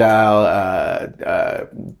 Agile.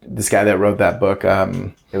 This guy that wrote that book,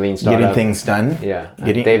 Lean Startup. Getting Things Done. Yeah,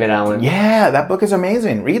 David Allen. Yeah, that book is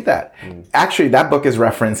amazing. Read that. Actually, that book is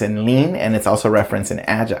referenced in Lean, and it's also referenced in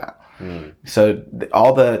Agile. So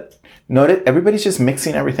everybody's just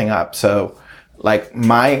mixing everything up. So, like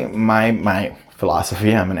my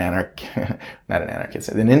philosophy, I'm an not an anarchist,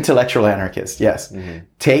 an intellectual anarchist. Yes,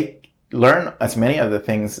 learn as many of the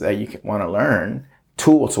things that you want to learn,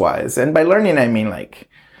 tools wise, and by learning I mean like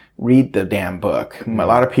read the damn book. A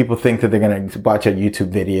lot of people think that they're going to watch a YouTube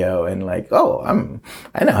video and like, oh,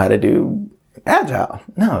 I know how to do Agile.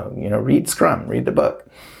 No, you know, read Scrum, read the book.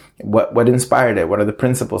 What inspired it? What are the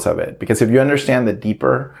principles of it? Because if you understand the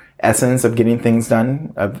deeper essence of getting things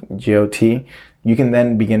done, of GOT, you can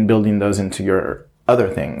then begin building those into your other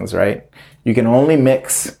things, right? You can only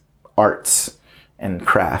mix arts and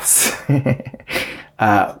crafts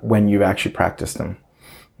when you've actually practiced them.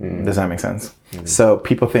 Does that make sense? So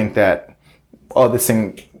people think that, this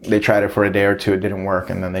thing, they tried it for a day or two, it didn't work,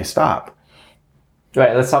 and then they stop.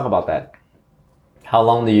 Right, let's talk about that. How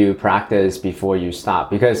long do you practice before you stop?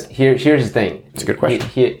 Because here's the thing. It's a good question.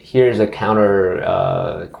 Here's a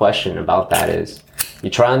counter question about that is, you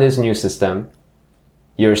try on this new system,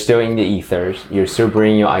 you're still in the ethers, you're still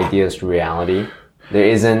bringing your ideas to reality. There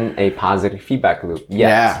isn't a positive feedback loop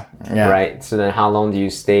yet. Yeah. Right? So then how long do you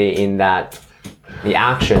stay in the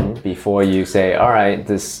action before you say, all right,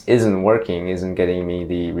 this isn't working, isn't getting me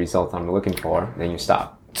the result I'm looking for, then you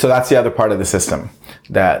stop. So that's the other part of the system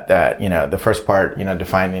that, you know, the first part, you know,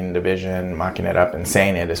 defining the vision, mocking it up and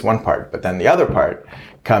saying it is one part, but then the other part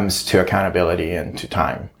comes to accountability and to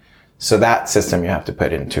time. So that system you have to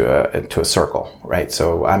put into a circle, right?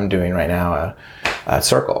 So I'm doing right now a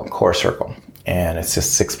circle, core circle, and it's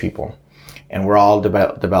just 6 people, and we're all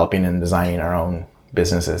developing and designing our own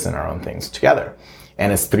businesses and our own things together.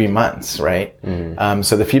 And it's 3 months, right?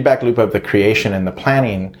 So the feedback loop of the creation and the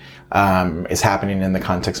planning is happening in the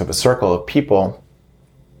context of a circle of people.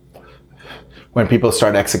 When people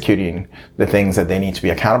start executing the things that they need to be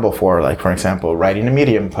accountable for, like, for example, writing a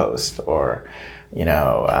Medium post, or, you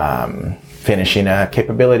know, finishing a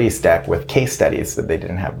capabilities deck with case studies that they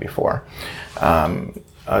didn't have before.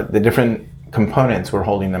 The different components, we're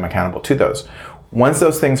holding them accountable to those. Once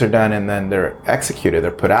those things are done and then they're executed,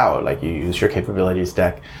 they're put out, like you use your capabilities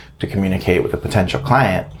deck to communicate with a potential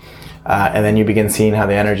client, and then you begin seeing how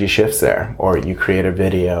the energy shifts there, or you create a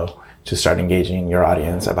video to start engaging your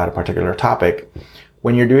audience about a particular topic.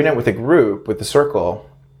 When you're doing it with a group, with the circle,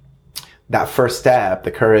 that first step,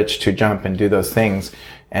 the courage to jump and do those things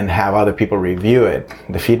and have other people review it,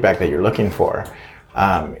 the feedback that you're looking for,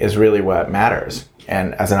 is really what matters.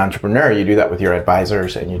 And as an entrepreneur, you do that with your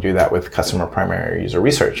advisors, and you do that with customer primary user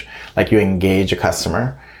research. Like, you engage a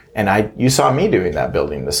customer, and you saw me doing that,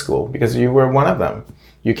 building the school, because you were one of them.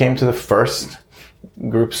 You came to the first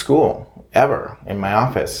group school ever in my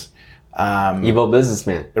office. Evil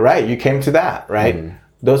Businessman. Right, you came to that, right?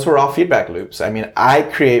 Those were all feedback loops. I mean, I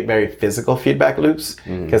create very physical feedback loops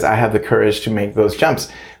because I have the courage to make those jumps.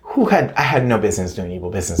 I had no business doing Evil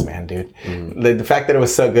Businessman, dude. The fact that it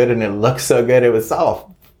was so good and it looked so good, it was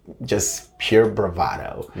all just pure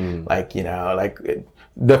bravado. Like, you know, like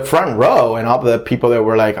the front row and all the people that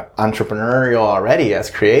were like entrepreneurial already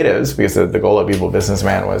as creatives, because the goal of Evil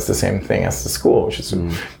Businessman was the same thing as the school, which is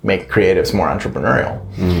to make creatives more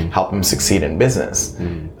entrepreneurial, help them succeed in business.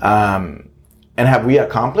 And have we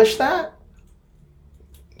accomplished that?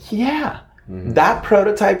 Yeah. That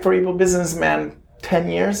prototype for Evil Businessman 9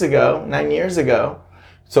 years ago.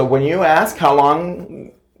 So when you ask how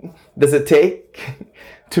long does it take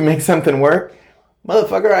to make something work,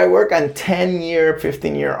 motherfucker, I work on 10-year,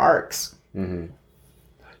 15-year arcs.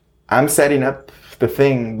 I'm setting up the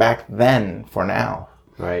thing back then for now.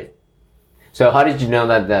 Right. So how did you know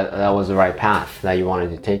that was the right path, that you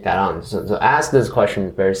wanted to take that on? So ask this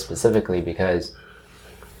question very specifically, because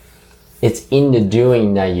it's in the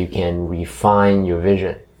doing that you can refine your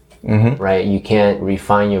vision. Right? You can't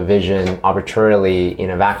refine your vision arbitrarily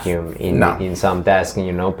in a vacuum in some desk in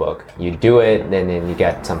your notebook. You do it, and then you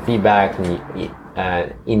get some feedback,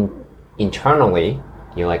 and internally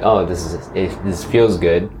you're like, oh, this feels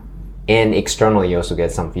good, and externally you also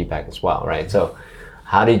get some feedback as well, right? So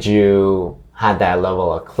how did you have that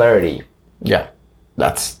level of clarity? Yeah,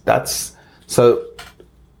 that's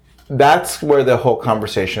where the whole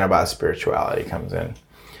conversation about spirituality comes in.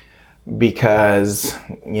 Because,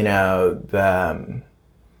 you know,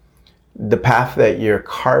 the path that you're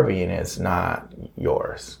carving is not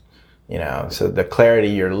yours, you know. So the clarity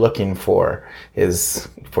you're looking for is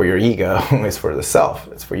for your ego, is for the self,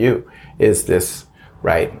 it's for you. Is this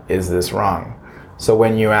right? Is this wrong? So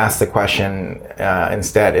when you ask the question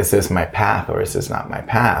instead, is this my path or is this not my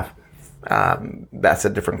path? That's a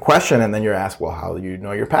different question. And then you're asked, well, how do you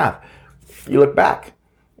know your path? You look back.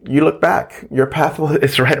 Your path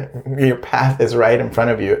is right. Your path is right in front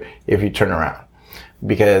of you if you turn around,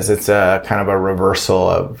 because it's a kind of a reversal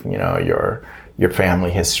of, you know, your family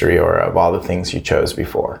history or of all the things you chose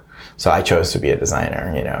before. So I chose to be a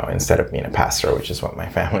designer, you know, instead of being a pastor, which is what my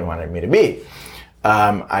family wanted me to be.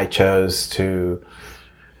 I chose to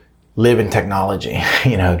live in technology,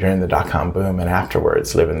 you know, during the dot-com boom, and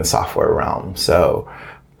afterwards live in the software realm. So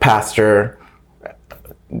pastor,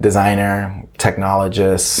 designer,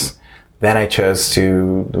 technologist. Then I chose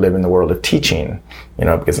to live in the world of teaching, you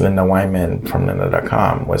know, because Linda Wyman from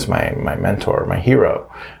lynda.com was my mentor, my hero,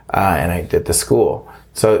 and I did the school.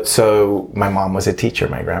 So my mom was a teacher.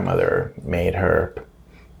 My grandmother made her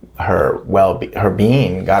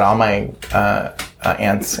being, got all my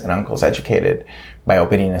aunts and uncles educated by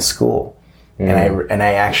opening a school. And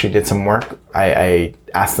I actually did some work. I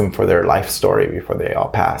asked them for their life story before they all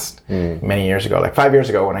passed many years ago. Like 6 years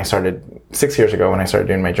ago when I started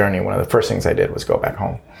doing my journey, one of the first things I did was go back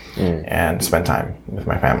home and spend time with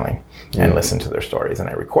my family and listen to their stories. And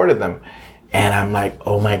I recorded them. And I'm like,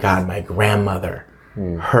 oh my God, my grandmother,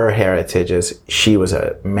 her heritage is she was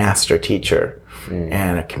a master teacher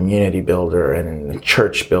and a community builder and a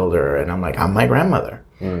church builder. And I'm like, I'm my grandmother.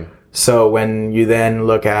 So when you then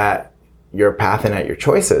look at your path and at your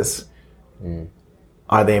choices,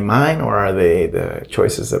 are they mine or are they the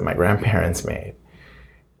choices that my grandparents made?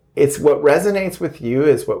 It's what resonates with you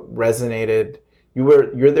is what resonated.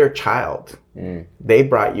 You're their child. They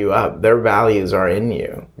brought you up. Their values are in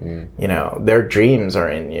you. You know, their dreams are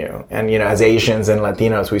in you. And, you know, as Asians and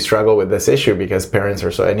Latinos, we struggle with this issue because parents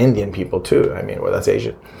are and Indian people too. I mean, well, that's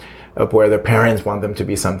Asian, of where their parents want them to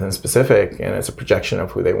be something specific and it's a projection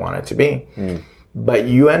of who they want it to be. But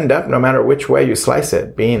you end up, no matter which way you slice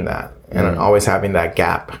it, being that and always having that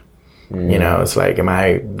gap. You know, it's like, am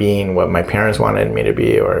I being what my parents wanted me to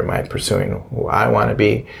be, or am I pursuing who I want to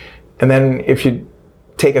be? And then if you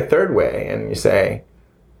take a third way and you say,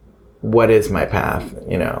 what is my path,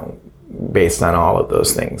 you know, based on all of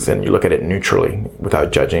those things, and you look at it neutrally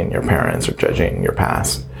without judging your parents or judging your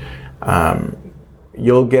past,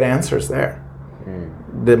 you'll get answers there.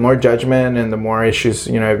 The more judgment and the more issues,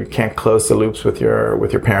 you know, if you can't close the loops with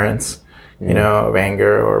your parents, you know, of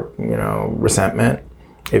anger or, you know, resentment,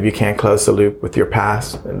 if you can't close the loop with your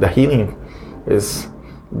past, the healing is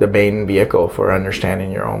the main vehicle for understanding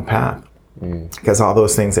your own path. Because all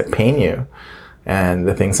those things that pain you and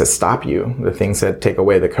the things that stop you, the things that take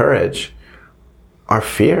away the courage, are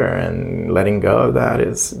fear, and letting go of that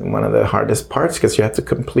is one of the hardest parts because you have to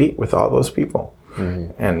complete with all those people.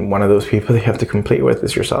 And one of those people you have to complete with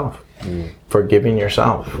is yourself. Forgiving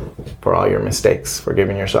yourself for all your mistakes,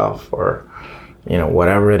 forgiving yourself for, you know,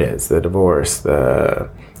 whatever it is, the divorce, the,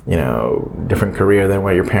 you know, different career than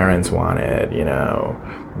what your parents wanted, you know,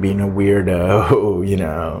 being a weirdo, you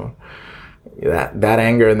know, that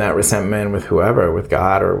anger and that resentment with whoever, with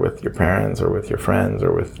God or with your parents or with your friends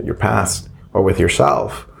or with your past or with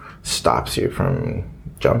yourself, stops you from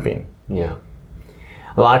jumping. Yeah.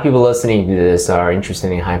 A lot of people listening to this are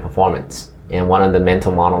interested in high performance. And one of the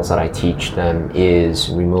mental models that I teach them is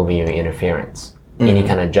removing your interference. Any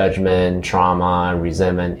kind of judgment, trauma,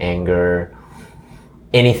 resentment, anger,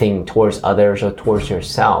 anything towards others or towards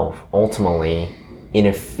yourself ultimately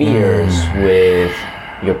interferes with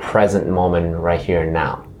your present moment right here and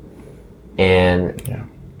now. And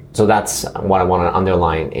so that's what I want to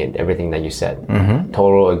underline in everything that you said.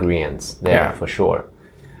 Total agreement there for sure.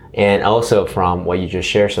 And also from what you just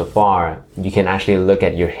shared so far, you can actually look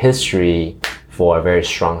at your history for a very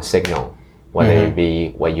strong signal, whether it be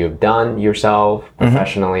what you've done yourself,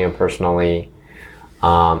 professionally and personally,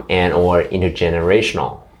 and or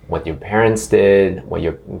intergenerational, what your parents did, what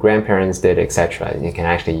your grandparents did, etc. You can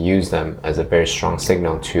actually use them as a very strong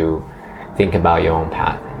signal to think about your own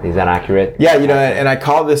path. Is that accurate? Yeah, and I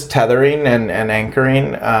call this tethering and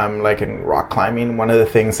anchoring, like in rock climbing. One of the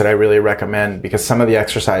things that I really recommend, because some of the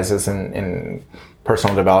exercises in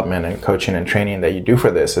personal development and coaching and training that you do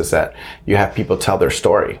for this is that you have people tell their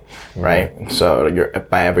story, right? So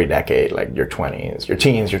by every decade, like your 20s, your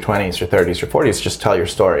teens, your 20s, your 30s, your 40s, just tell your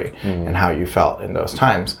story and how you felt in those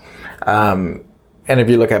times. And if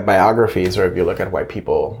you look at biographies, or if you look at why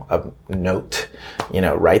people of note,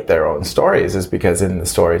 write their own stories, is because in the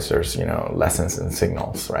stories there's, lessons and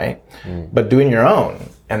signals, right? But doing your own,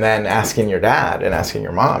 and then asking your dad and asking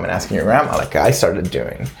your mom and asking your grandma, like I started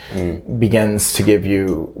doing, begins to give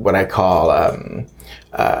you what I call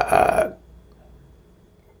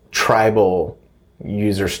tribal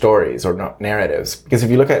user stories or narratives. Because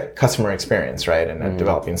if you look at customer experience, right, and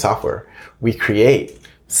developing software, we create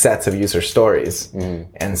sets of user stories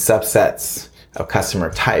and subsets of customer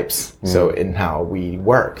types. So in how we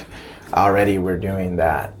work, already we're doing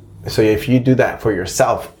that. So if you do that for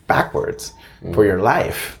yourself backwards, for your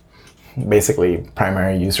life, basically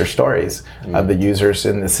primary user stories of the users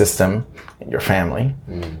in the system, your family,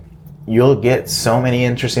 you'll get so many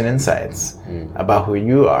interesting insights about who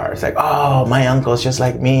you are. It's like, oh, my uncle's just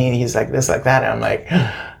like me, he's like this, like that. And I'm like,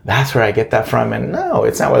 that's where I get that from. And no,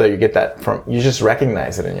 it's not whether you get that from, you just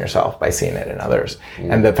recognize it in yourself by seeing it in others.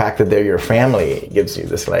 And the fact that they're your family gives you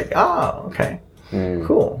this like, oh, okay,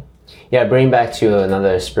 cool. Yeah, bring back to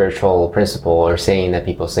another spiritual principle or saying that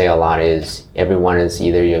people say a lot is everyone is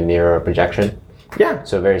either your mirror or projection. Yeah.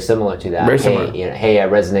 So very similar to that. Very similar. Hey, I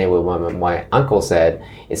resonate with what my uncle said.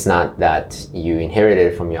 It's not that you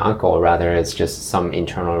inherited it from your uncle, rather it's just some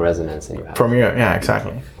internal resonance that you have. Yeah,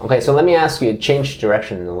 exactly. Okay, so let me ask you, change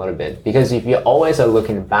direction a little bit. Because if you always are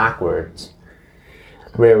looking backwards,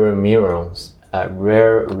 rear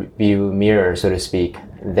view mirror, so to speak,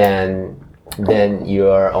 then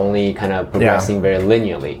you're only kind of progressing very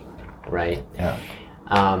linearly, right? Yeah.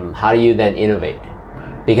 How do you then innovate?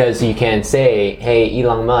 Because you can say, hey,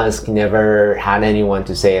 Elon Musk never had anyone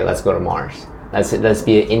to say, let's go to Mars. Let's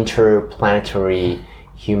be an interplanetary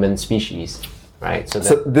human species, right? So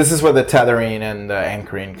this is where the tethering and the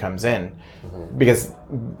anchoring comes in. Because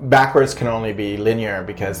backwards can only be linear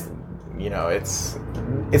because,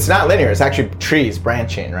 it's not linear. It's actually trees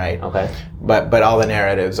branching, right? Okay. But all the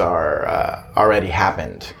narratives are already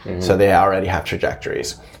happened. So they already have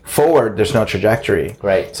trajectories. Forward, there's no trajectory.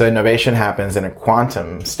 Right. So innovation happens in a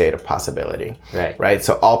quantum state of possibility. Right. Right.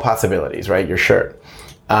 So all possibilities, right? Your shirt.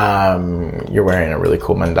 You're wearing a really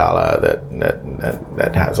cool mandala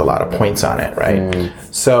that has a lot of points on it, right?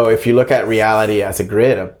 So if you look at reality as a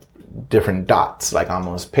grid of different dots, like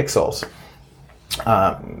almost pixels,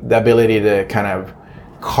 the ability to kind of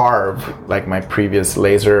carve, like my previous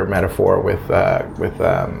laser metaphor with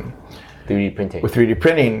 3D printing. With 3D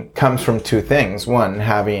printing comes from two things. One,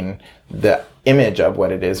 having the image of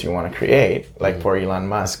what it is you want to create, like for Elon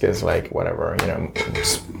Musk is like whatever,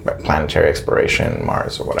 planetary exploration,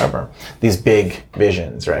 Mars or whatever. These big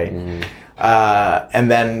visions, right?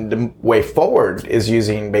 And then the way forward is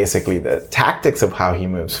using basically the tactics of how he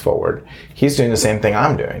moves forward. He's doing the same thing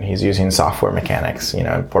I'm doing. He's using software mechanics,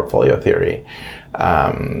 portfolio theory,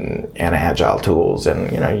 and agile tools.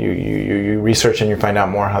 And, you research and you find out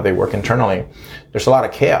more how they work internally. There's a lot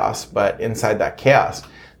of chaos, but inside that chaos,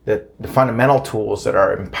 the fundamental tools that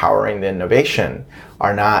are empowering the innovation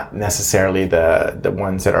are not necessarily the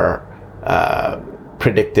ones that are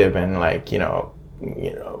predictive and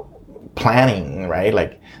planning, right?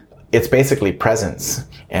 Like it's basically presence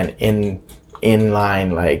and inline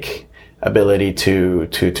ability to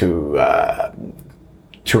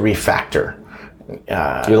refactor.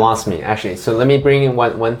 You lost me, actually. So let me bring in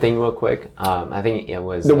one thing real quick. I think it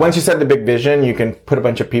was... Once you set the big vision, you can put a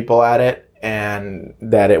bunch of people at it, and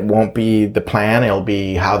that it won't be the plan, it'll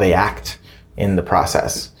be how they act in the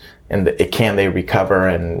process. And can they recover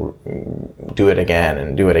and do it again,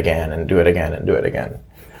 and do it again, and do it again, and do it again.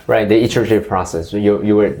 Right, the iterative process.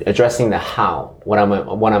 You were addressing the how. What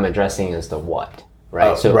I'm addressing is the what,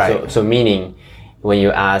 right? So meaning... When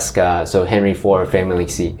you ask, so Henry Ford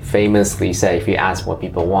famously said, if you ask what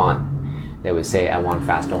people want, they would say, I want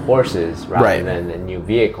faster horses rather than a new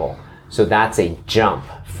vehicle. So that's a jump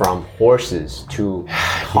from horses to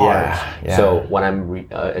cars. Yeah. So what I'm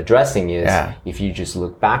addressing is, if you just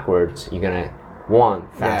look backwards, you're going to want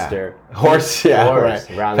faster horse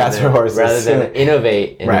rather than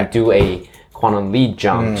innovate and do a quantum leap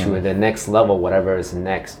jump to the next level, whatever is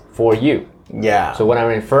next for you. Yeah. So what I'm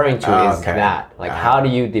referring to is that, how do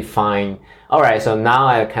you define, all right, so now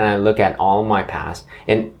I kind of look at all my past,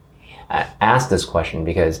 and I ask this question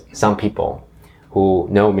because some people who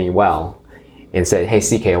know me well and said, hey,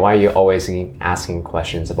 CK, why are you always asking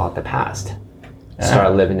questions about the past?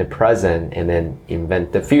 Start living the present and then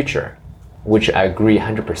invent the future, which I agree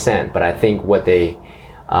 100%. But I think what they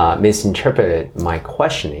misinterpreted my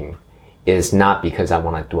questioning is not because I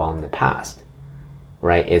want to dwell in the past,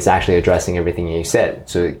 right? It's actually addressing everything you said.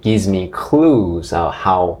 So it gives me clues of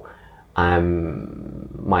how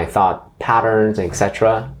my thought patterns,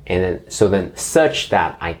 etc. And then such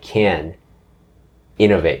that I can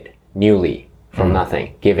innovate newly from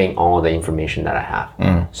nothing, giving all the information that I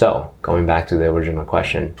have. So going back to the original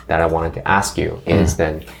question that I wanted to ask you is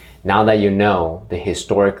then, now that you know the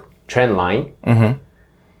historic trend line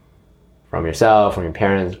from yourself, from your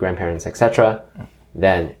parents, grandparents, etc.,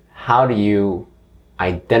 then how do you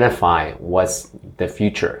identify what's the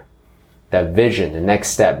future, the vision, the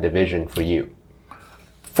next step, the vision for you?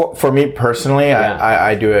 For me personally,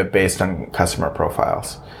 I do it based on customer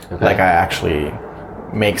profiles. Okay. Like I actually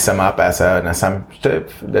make some up as an assumption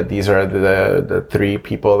that these are the 3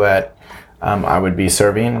 people that I would be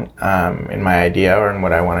serving in my idea or in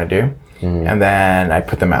what I want to do. And then I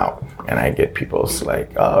put them out and I get people's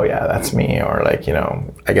like, oh yeah, that's me. Or like, you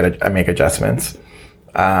know, I make adjustments.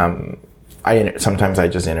 Sometimes I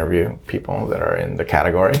just interview people that are in the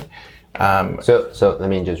category. So let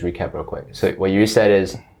me just recap real quick. So what you said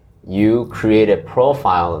is you create a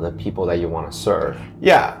profile of the people that you want to serve.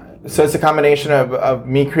 Yeah. So it's a combination of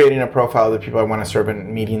me creating a profile of the people I want to serve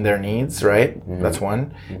and meeting their needs, right? That's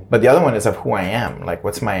one. But the other one is of who I am. Like,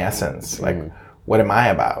 what's my essence? Like, what am I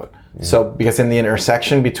about? So because in the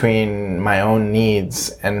intersection between my own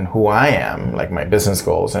needs and who I am, like my business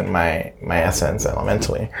goals and my essence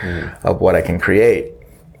elementally of what I can create,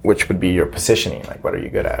 which would be your positioning, like what are you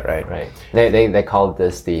good at, right? Right. They call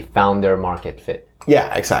this the founder market fit.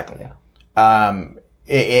 Yeah, exactly.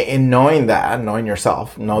 In knowing that, knowing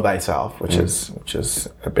yourself, know thyself, which is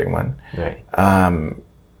a big one. Right.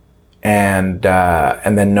 And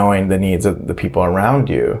then knowing the needs of the people around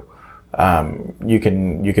you, you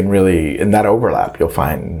can really, in that overlap, you'll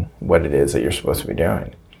find what it is that you're supposed to be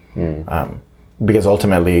doing. Because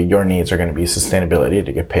ultimately your needs are going to be sustainability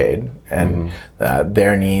to get paid, and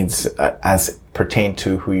their needs as pertain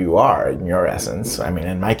to who you are in your essence. I mean,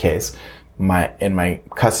 in my case, in my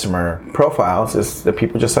customer profiles is the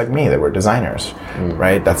people just like me that were designers,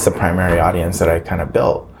 right? That's the primary audience that I kind of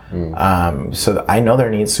built. So I know their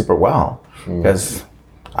needs super well because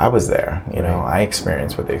I was there, you know, I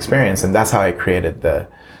experienced what they experienced, and that's how I created the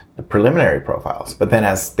preliminary profiles. But then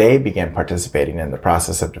as they began participating in the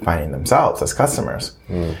process of defining themselves as customers,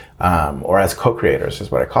 or as co-creators is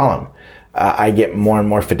what I call them, I get more and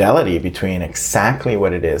more fidelity between exactly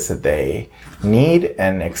what it is that they need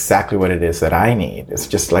and exactly what it is that I need. It's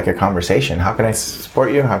just like a conversation. How can I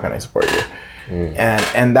support you? How can I support you?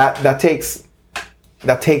 And that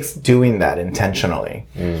takes doing that intentionally.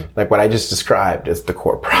 Like what I just described is the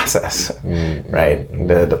core process, right?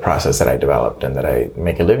 The process that I developed and that I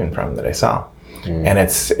make a living from, that I sell. And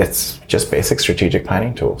it's just basic strategic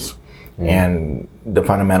planning tools. And the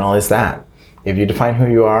fundamental is that if you define who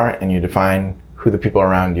you are and you define who the people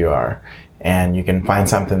around you are, and you can find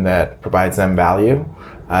something that provides them value,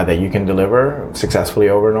 that you can deliver successfully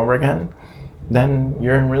over and over again, then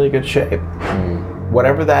you're in really good shape.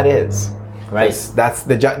 Whatever that is. Right. That's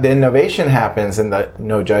the innovation happens in the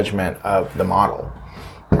no judgment of the model,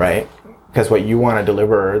 right? Because what you want to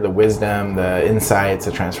deliver, the wisdom, the insights,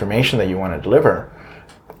 the transformation that you want to deliver,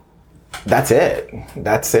 that's it.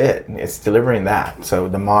 It's delivering that. So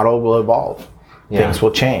the model will evolve. Things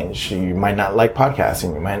will change. You might not like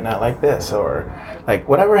podcasting. You might not like this, or like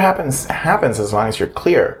whatever happens as long as you're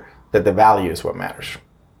clear that the value is what matters.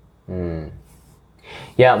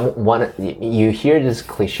 Yeah, you hear this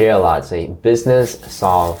cliche a lot. Say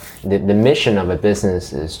the mission of a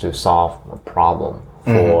business is to solve a problem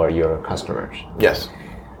for your customers. Yes.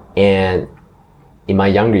 And in my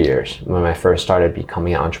younger years, when I first started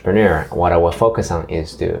becoming an entrepreneur, what I would focus on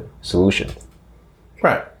is the solution.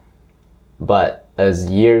 Right. But as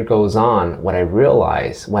year goes on, what I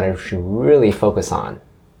realize, what I should really focus on,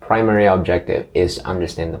 primary objective, is to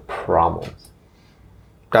understand the problems.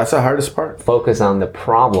 That's the hardest part. Focus on the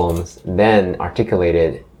problems, then articulate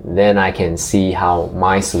it, then I can see how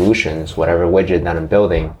my solutions, whatever widget that I'm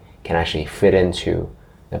building, can actually fit into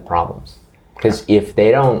the problems. Because if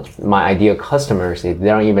they don't, my ideal customers, if they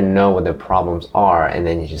don't even know what the problems are, and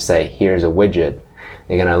then you just say, here's a widget,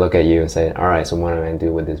 they're gonna look at you and say, all right, so what am I gonna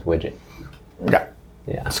do with this widget? Yeah.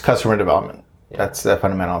 It's customer development. That's the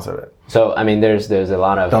fundamentals of it. So, I mean, there's a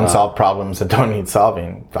lot of... Don't solve problems that don't need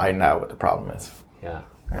solving. Find out what the problem is. Yeah.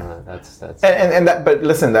 That's and that, but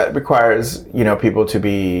listen, that requires, you know, people to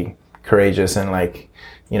be courageous and like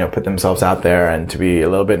put themselves out there and to be a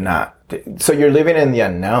little bit not. So you're living in the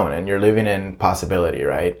unknown and you're living in possibility,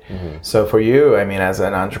 right? So for you, I mean, as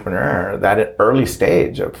an entrepreneur, that early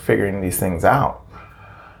stage of figuring these things out,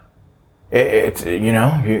 it's you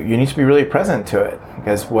need to be really present to it,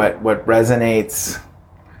 because what resonates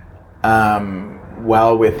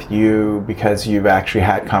well with you, because you've actually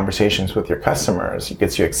had conversations with your customers, it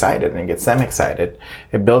gets you excited and it gets them excited.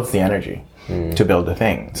 It builds the energy to build the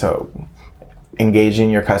thing. So engaging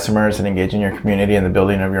your customers and engaging your community in the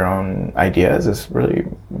building of your own ideas is really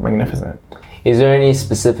magnificent. Is there any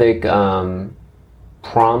specific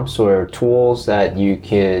prompts or tools that you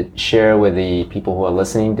could share with the people who are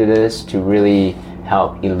listening to this to really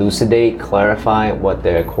help elucidate, clarify what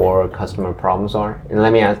their core customer problems are? And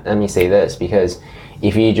let me say this, because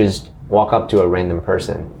if you just walk up to a random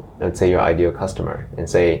person, let's say your ideal customer, and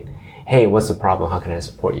say, hey, what's the problem? How can I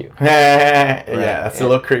support you? Yeah, that's a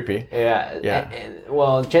little creepy. Yeah.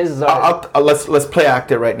 Well, chances are... Let's play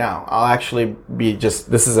act it right now. I'll actually be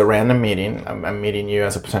this is a random meeting. I'm meeting you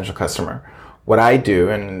as a potential customer. What I do,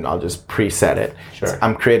 and I'll just preset it, Sure.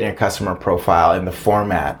 I'm creating a customer profile in the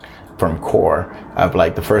format from Core of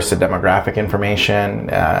like the first, the demographic information,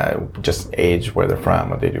 just age, where they're from,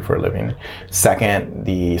 what they do for a living. Second,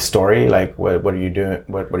 the story, like what are you doing,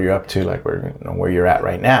 what are you up to, like where you're at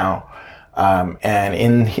right now. And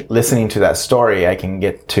in listening to that story, I can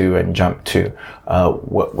get to and jump to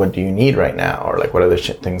what do you need right now, or like what are the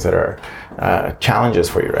things that are challenges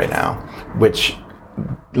for you right now, which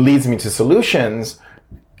leads me to solutions.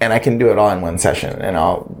 And I can do it all in one session, and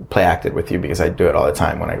I'll play act it with you because I do it all the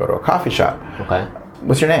time when I go to a coffee shop. Okay.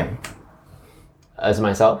 What's your name? As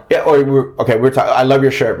myself? Yeah. We're talking. I love your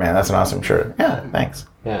shirt, man. That's an awesome shirt. Yeah. Thanks.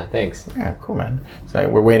 Yeah, thanks. Yeah. Cool, man. So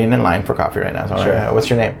we're waiting in line for coffee right now. So Sure. What's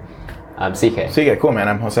your name? I'm CK. CK. Cool, man.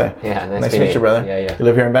 I'm Jose. Yeah, nice to meet you, brother. Yeah. You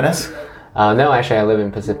live here in Venice? No, actually, I live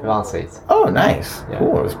in Pacific Palisades. Oh, nice. Yeah.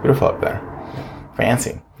 Cool. It's beautiful up there.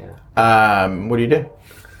 Fancy. Yeah. What do you do?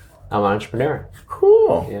 I'm an entrepreneur.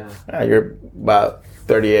 Cool. Yeah. You're about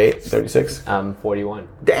 38, 36? I'm 41.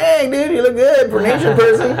 Dang, dude, you look good for an Asian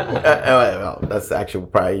person. Well, that's actually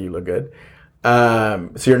probably you look good.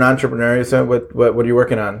 So you're an entrepreneur. So what are you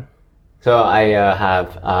working on? So I have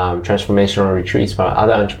transformational retreats for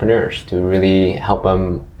other entrepreneurs to really help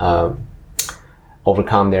them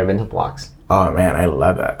overcome their mental blocks. Oh man, I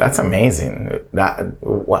love that. That's amazing.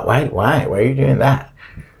 Why are you doing that?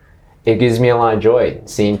 It gives me a lot of joy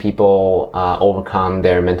seeing people overcome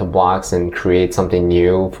their mental blocks and create something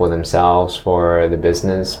new for themselves, for the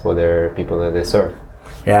business, for their people that they serve.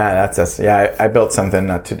 Yeah, I built something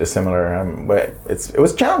not too dissimilar, but it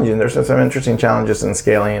was challenging. There's some interesting challenges in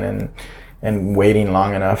scaling and waiting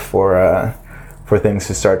long enough for things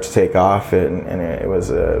to start to take off, and it was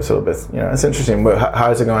a little bit, it's interesting. How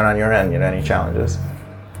is it going on your end? Any challenges?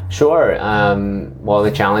 Sure. Well, the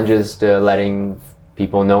challenge is letting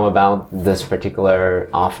people know about this particular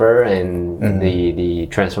offer and the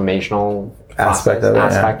transformational aspect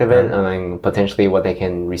of it, and then potentially what they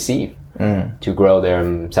can receive to grow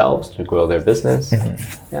themselves, to grow their business.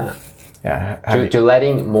 To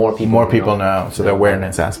letting more people know. So the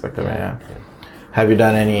awareness aspect of it. Yeah. Have you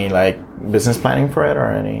done any like business planning for it,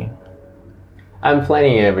 or any? I'm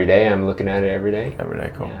planning it every day. I'm looking at it every day. Every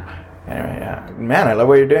day, cool. Yeah. Anyway, yeah, man, I love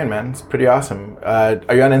what you're doing, man. It's pretty awesome. Are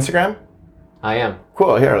you on Instagram? I am.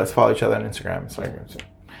 Cool. Here, let's follow each other on Instagram.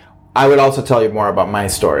 I would also tell you more about my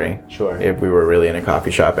story. Sure. If we were really in a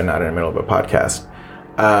coffee shop and not in the middle of a podcast.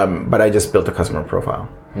 But I just built a customer profile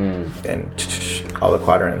and all the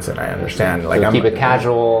quadrants, and I understand. Like, keep it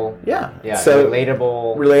casual. Yeah. So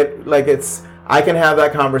relatable. I can have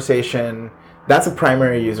that conversation. That's a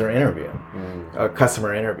primary user interview, a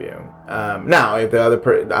customer interview. Now, if the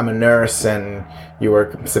other I'm a nurse and you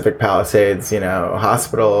work at Pacific Palisades,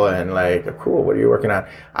 hospital, and like, cool, what are you working on?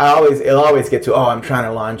 It'll always get to, I'm trying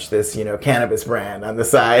to launch this, cannabis brand on the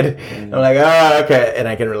side. I'm like, oh, okay, and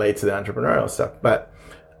I can relate to the entrepreneurial stuff. But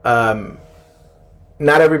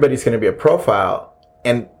not everybody's going to be a profile,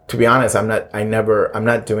 and to be honest, I'm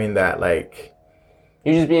not doing that. Like,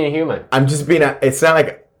 you're just being a human. I'm just being. It's not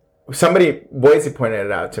like. Boise pointed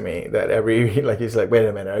it out to me that he's like, wait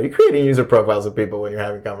a minute, are you creating user profiles of people when you're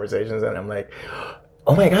having conversations? And I'm like,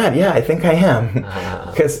 oh my God, yeah, I think I am.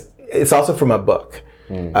 Because it's also from a book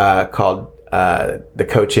called The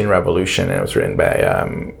Coaching Revolution, and it was written by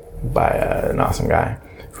an awesome guy.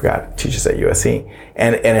 I forgot, teaches at USC.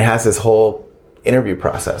 And it has this whole interview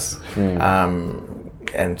process.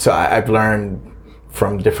 And so I've learned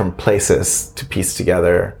from different places to piece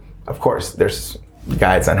together. Of course, there's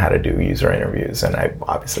guides on how to do user interviews, and I've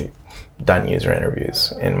obviously done user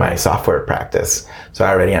interviews in my software practice. So I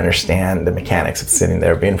already understand the mechanics of sitting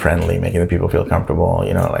there, being friendly, making the people feel comfortable,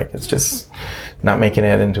 you know, like it's just not making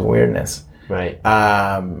it into weirdness. Right.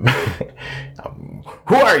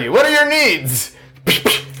 Who are you? What are your needs?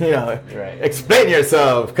 You know, right. Explain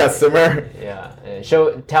yourself, customer. Yeah.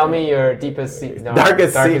 Tell me your deepest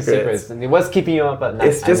darkest secrets. What's keeping you up at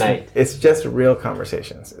night? It's just real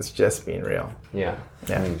conversations. It's just being real. Yeah.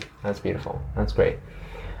 Yeah. That's beautiful. That's great.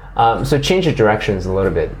 So change the directions a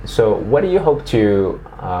little bit. So what do you hope to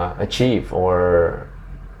achieve, or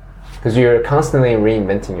because you're constantly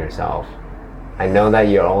reinventing yourself? I know that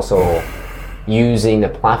you're also using the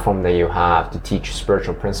platform that you have to teach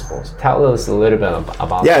spiritual principles. Tell us a little bit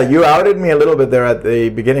about that. You outed me a little bit there at the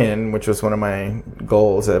beginning, which was one of my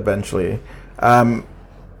goals eventually.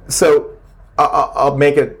 So I'll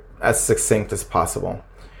make it as succinct as possible.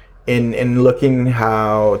 In looking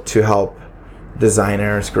how to help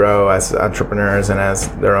designers grow as entrepreneurs and as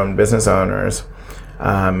their own business owners,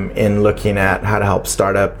 in looking at how to help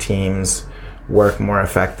startup teams work more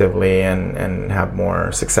effectively and have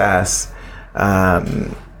more success,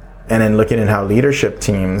 and then looking at how leadership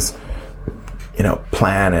teams, you know,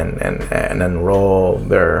 plan and enroll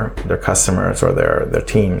their customers or their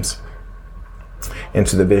teams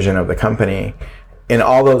into the vision of the company. In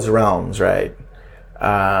all those realms, right?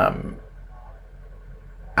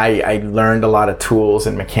 I learned a lot of tools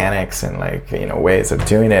and mechanics and like, you know, ways of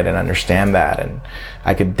doing it and understand that. And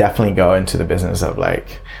I could definitely go into the business of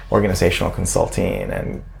like organizational consulting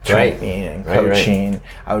and training and coaching. Right.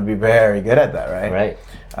 I would be very good at that, right? Right.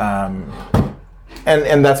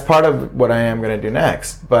 And that's part of what I am going to do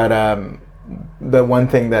next. But the one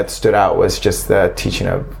thing that stood out was just the teaching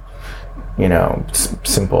of, you know,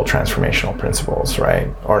 simple transformational principles, right?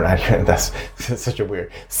 Or not even, that's such a weird,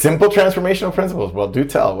 simple transformational principles. Well, do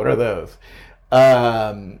tell, what are those?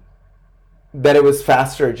 That it was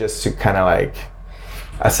faster just to kind of like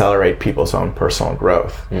accelerate people's own personal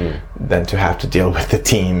growth than to have to deal with the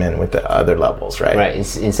team and with the other levels, right? Right,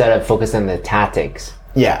 instead of focusing on the tactics.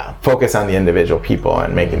 Yeah, focus on the individual people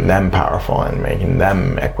and making them powerful and making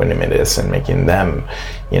them equanimous and making them,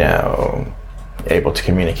 you know, able to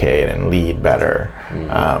communicate and lead better.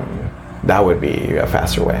 That would be a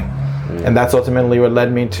faster way. And that's ultimately what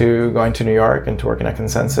led me to going to New York and to working at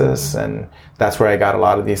Consensus. And that's where I got a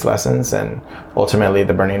lot of these lessons. And ultimately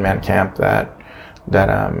the Burning Man camp that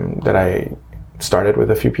I started with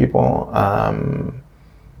a few people,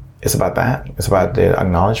 it's about that. It's about the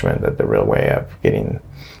acknowledgement that the real way of getting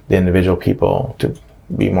the individual people to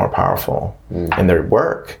be more powerful in their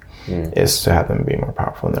work is to have them be more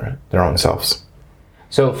powerful in their own selves.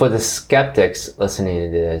 So for the skeptics listening to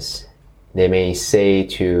this, they may say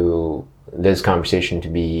to this conversation to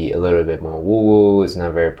be a little bit more woo-woo, it's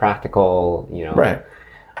not very practical, you know. Right.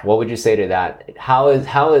 What would you say to that? How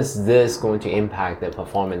is this going to impact their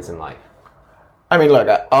performance in life? I mean, look,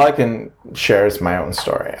 all I can share is my own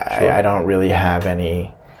story. Sure. I don't really have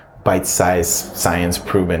any bite-sized,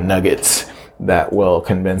 science-proven nuggets that will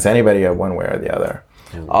convince anybody of one way or the other.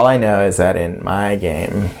 All I know is that in my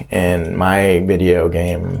game, in my video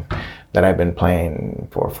game that I've been playing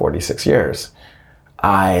for 46 years,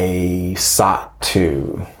 I sought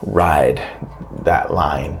to ride that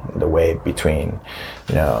line, the wave between,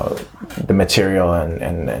 you know, the material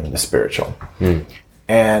and the spiritual.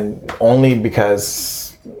 And only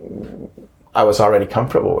because I was already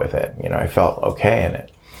comfortable with it, you know, I felt okay in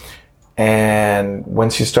it. And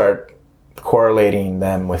once you start correlating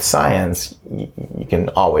them with science, you can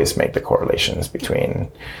always make the correlations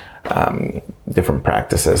between different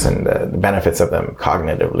practices and the benefits of them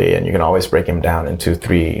cognitively, and you can always break them down into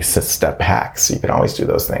 3-step hacks. You can always do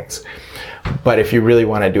those things. But if you really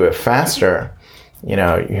want to do it faster, you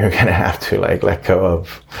know, you're going to have to like let go of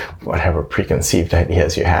whatever preconceived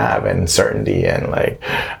ideas you have and certainty and like,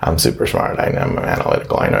 I'm super smart, I'm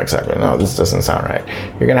analytical, I know exactly, no, this doesn't sound right.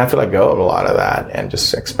 You're going to have to let go of a lot of that and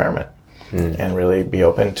just experiment. And really be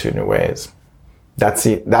open to new ways. That's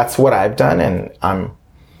what I've done, and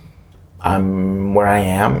I'm where I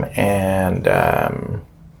am. And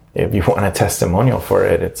if you want a testimonial for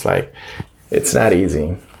it, it's like it's not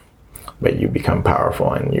easy, but you become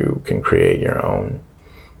powerful and you can create your own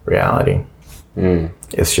reality.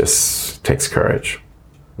 It's just takes courage.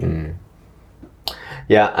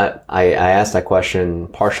 Yeah, I asked that question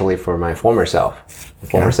partially for my former self.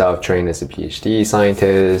 Former self trained as a PhD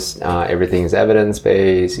scientist. Everything is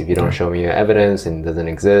evidence-based. If you don't show me your evidence and it doesn't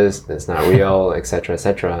exist, it's not real, etc.,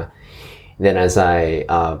 etc. Then as I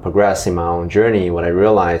progressed in my own journey, what I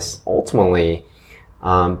realized ultimately,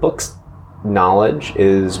 books knowledge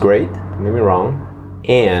is great, don't get me wrong,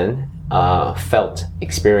 and felt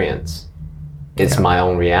experience It's my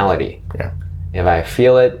own reality. Yeah. If I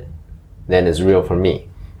feel it, then it's real for me.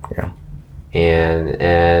 Yeah. And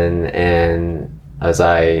as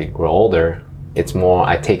I grow older, it's more,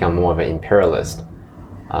 I take on more of an imperialist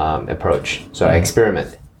approach. So I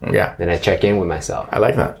experiment. Yeah. Then I check in with myself. I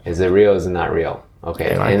like that. Is it real? Is it not real?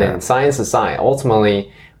 Okay. I like and then that. science aside,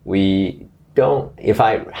 ultimately, we don't, if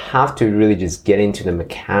I have to really just get into the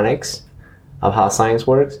mechanics of how science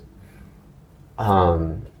works,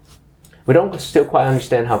 we don't still quite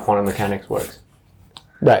understand how quantum mechanics works.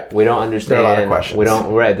 Right. We don't understand. There are a lot of questions. We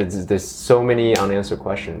don't. Right. There's so many unanswered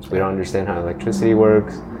questions. We don't understand how electricity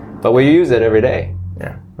works, but we use it every day.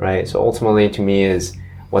 Yeah. Right. So ultimately, to me, is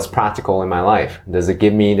what's practical in my life. Does it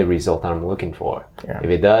give me the result that I'm looking for? Yeah.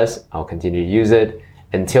 If it does, I'll continue to use it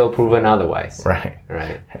until proven otherwise. Right.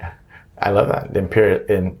 Right. Yeah. I love that.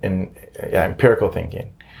 Empirical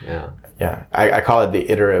thinking. Yeah. Yeah. I call it the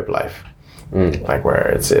iterative life. Like where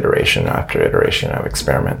it's iteration after iteration of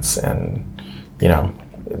experiments, and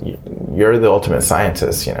you're the ultimate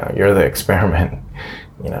scientist. You're the experiment.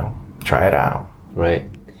 Try it out. Right.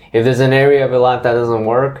 If there's an area of your life that doesn't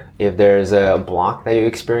work, if there's a block that you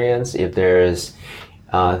experience, if there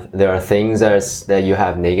are things that you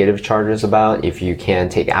have negative charges about, if you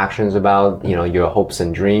can't take actions about, your hopes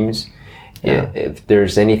and dreams, if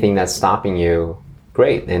there's anything that's stopping you,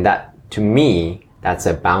 great. And that, to me, that's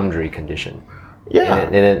a boundary condition. Yeah.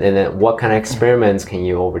 And then what kind of experiments can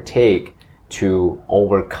you overtake to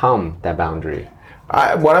overcome that boundary?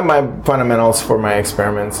 One of my fundamentals for my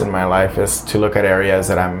experiments in my life is to look at areas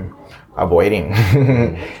that I'm avoiding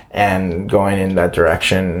and going in that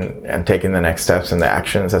direction and taking the next steps and the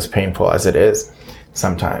actions, as painful as it is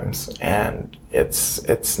sometimes. And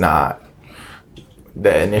it's not,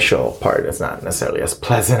 the initial part is not necessarily as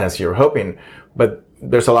pleasant as you're hoping, but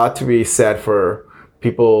there's a lot to be said for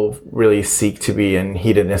people really seek to be in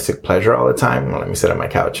hedonistic pleasure all the time. Let me sit on my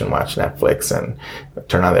couch and watch Netflix and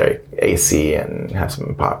turn on their AC and have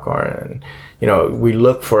some popcorn. And, we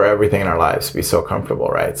look for everything in our lives to be so comfortable,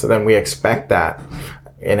 right? So then we expect that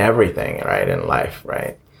in everything, right, in life,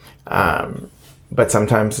 right? But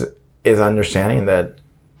sometimes is understanding that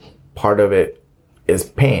part of it is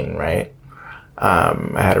pain, right? I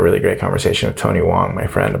had a really great conversation with Tony Wong, my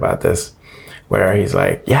friend, about this, where he's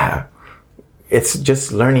like, yeah, it's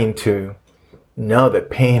just learning to know that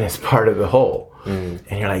pain is part of the whole. And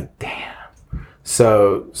you're like, damn.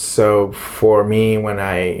 So for me, when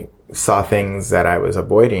I saw things that I was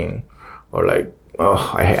avoiding, or like,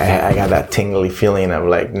 I got that tingly feeling of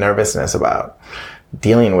like nervousness about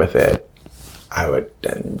dealing with it, I would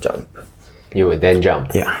then jump. You would then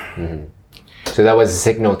jump. Yeah. Mm-hmm. So that was a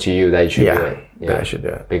signal to you that you should do it. Yeah, that I should do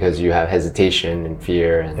it. Because you have hesitation and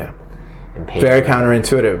fear and pain. Very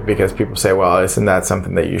counterintuitive, because people say, well, isn't that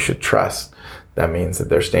something that you should trust? That means that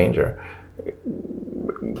there's danger.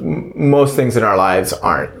 Most things in our lives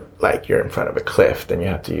aren't like you're in front of a cliff and you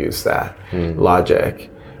have to use that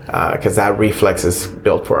logic, because that reflex is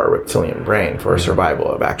built for our reptilian brain for survival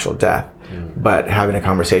of actual death. But having a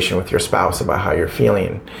conversation with your spouse about how you're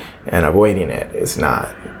feeling and avoiding it is not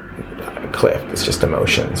a cliff. It's just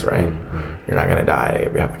emotions, right? You're not going to die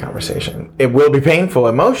if you have the conversation. It will be painful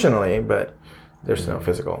emotionally, but there's no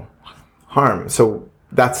physical harm. So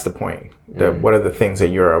that's the point. What are the things that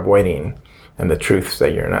you're avoiding and the truths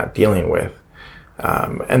that you're not dealing with?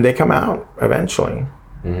 And they come out eventually.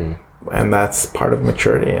 And that's part of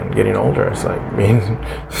maturity and getting older. It's like being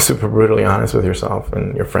super brutally honest with yourself,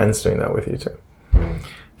 and your friends doing that with you too.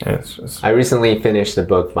 I recently finished the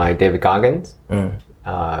book by David Goggins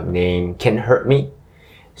named Can't Hurt Me.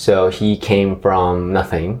 So he came from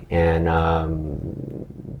nothing and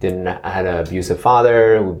had an abusive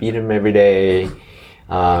father who beat him every day,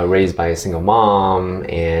 raised by a single mom,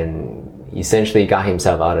 and essentially got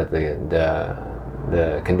himself out of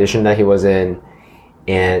the condition that he was in,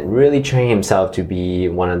 and really trained himself to be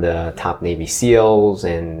one of the top Navy SEALs,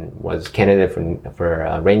 and was candidate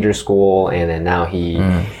for Ranger School, and then now he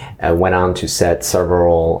went on to set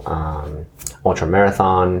several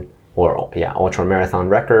ultramarathon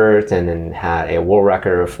records, and then had a world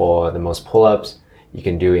record for the most pull-ups you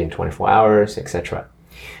can do in 24 hours, etc.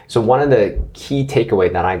 So one of the key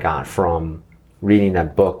takeaway that I got from reading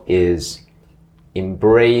that book is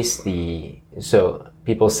embrace so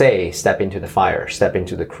people say step into the fire, step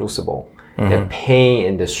into the crucible. The pain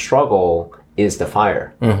and the struggle is the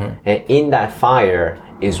fire. And in that fire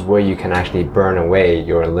is where you can actually burn away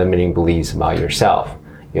your limiting beliefs about yourself,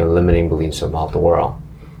 your limiting beliefs about the world.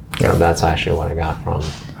 So that's actually what I got from,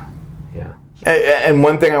 And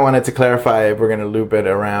one thing I wanted to clarify, if we're going to loop it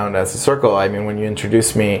around as a circle, I mean, when you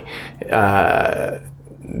introduced me,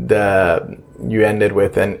 the you ended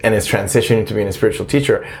with and is transitioning to being a spiritual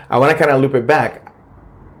teacher, I want to kind of loop it back.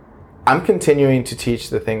 I'm continuing to teach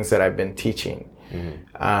the things that I've been teaching.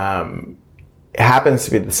 It happens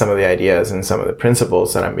to be some of the ideas and some of the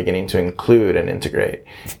principles that I'm beginning to include and integrate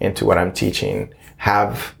into what I'm teaching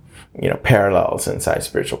have, parallels inside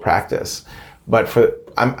spiritual practice. But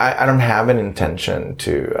I don't have an intention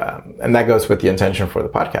to, and that goes with the intention for the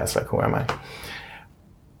podcast, like, who am I?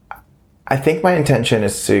 I think my intention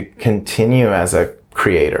is to continue as a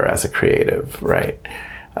creator, as a creative, right,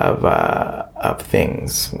 of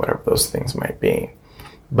things, whatever those things might be.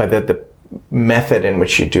 But that the method in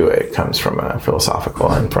which you do it comes from a philosophical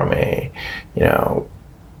and from a,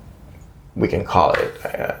 we can call it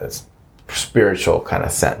a spiritual kind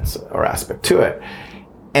of sense or aspect to it.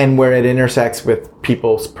 And where it intersects with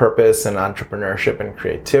people's purpose and entrepreneurship and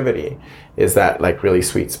creativity is that like really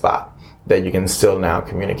sweet spot that you can still now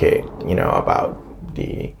communicate, about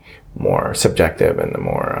the more subjective and the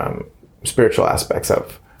more spiritual aspects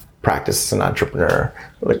of practice as an entrepreneur.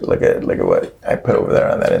 Look at what I put over there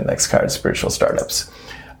on that index card, spiritual startups.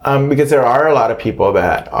 Because there are a lot of people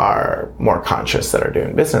that are more conscious that are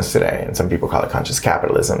doing business today. And some people call it conscious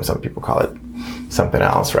capitalism. Some people call it something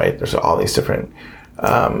else, right? There's all these different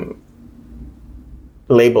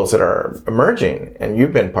labels that are emerging, and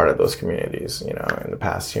you've been part of those communities, in the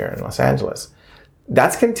past here in Los Angeles.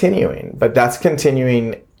 That's continuing, but that's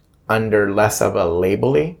continuing under less of a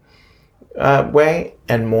label-y way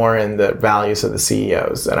and more in the values of the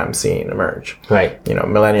CEOs that I'm seeing emerge. Right.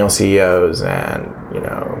 Millennial CEOs and,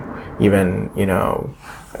 even,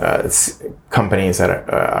 companies that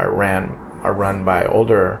are run by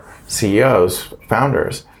older CEOs,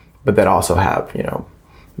 founders, but that also have,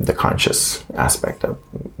 the conscious aspect of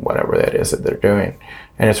whatever that is that they're doing.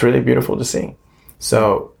 And it's really beautiful to see.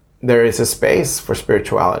 So there is a space for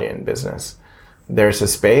spirituality in business. There's a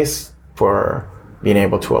space for being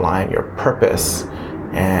able to align your purpose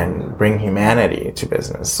and bring humanity to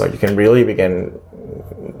business. So you can really begin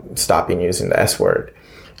stopping using the S word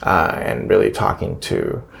and really talking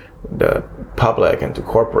to the public and to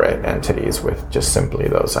corporate entities with just simply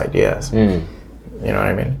those ideas. You know what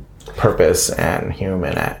I mean? Purpose and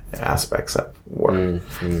human aspects of work.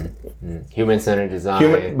 Human-centered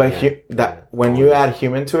design. When you add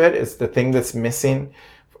human to it, it's the thing that's missing.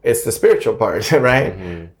 It's the spiritual part,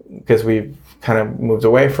 right? Because we've kind of moved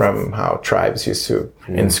away from how tribes used to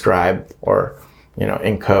inscribe or,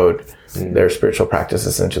 encode their spiritual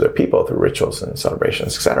practices into their people through rituals and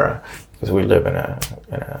celebrations, etc. Because we live in a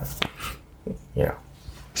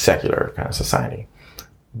secular kind of society.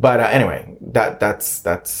 But anyway, that's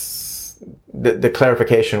the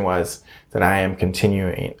clarification was that I am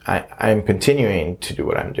continuing to do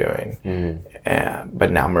what I'm doing,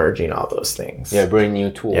 but now merging all those things. Yeah, bring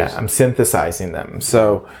new tools. Yeah, I'm synthesizing them.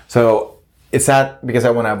 So it's not because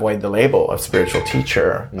I want to avoid the label of spiritual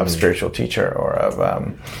teacher, or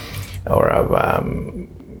of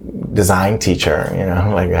design teacher.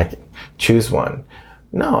 Like I choose one.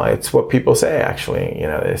 No, it's what people say. Actually,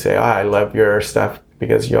 they say, "Oh, I love your stuff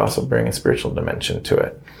because you also bring a spiritual dimension to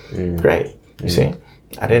it." Great. You see,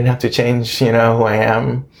 I didn't have to change, who I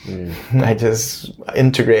am. I just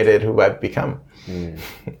integrated who I've become.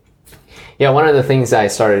 Yeah, one of the things I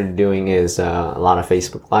started doing is a lot of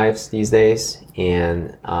Facebook Lives these days.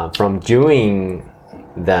 And from doing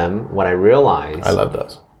them, what I realized... I love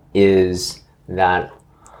those. ...is that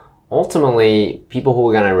ultimately, people who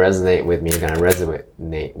are going to resonate with me are going to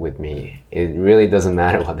resonate with me. It really doesn't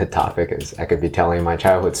matter what the topic is. I could be telling my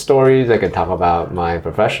childhood stories. I could talk about my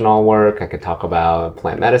professional work. I could talk about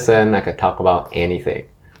plant medicine. I could talk about anything.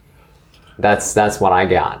 That's what I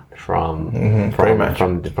got from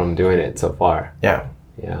doing it so far. Yeah.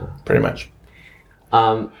 Pretty much.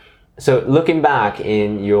 So looking back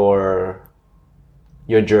in your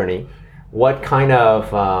journey, what kind of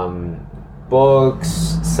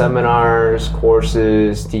books, seminars,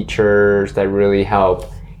 courses, teachers that really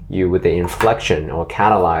help you with the inflection or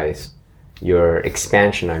catalyze your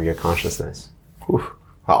expansion of your consciousness?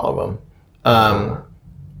 All of them.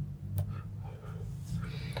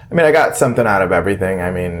 I got something out of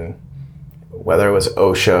everything. Whether it was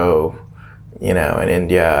Osho, in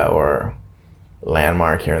India, or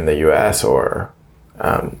Landmark here in the U.S., or T.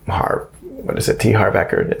 Harv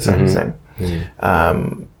Eker, is that his name?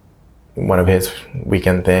 One of his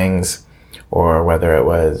weekend things, or whether it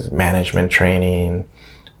was management training,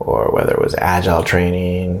 or whether it was agile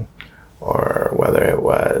training, or whether it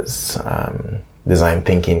was design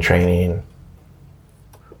thinking training.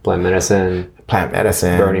 Plant medicine.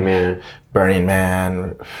 Burning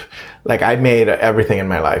Man. Like, I made everything in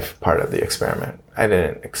my life part of the experiment. I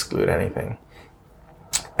didn't exclude anything.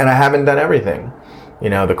 And I haven't done everything. You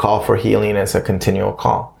know, the call for healing is a continual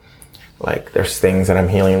call. Like there's things that I'm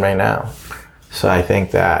healing right now. So I think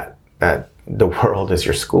that the world is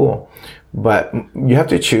your school, but you have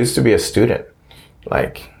to choose to be a student.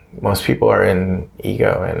 Like most people are in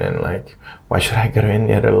ego and in like, why should I go to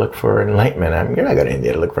India to look for enlightenment? I mean, you're not going to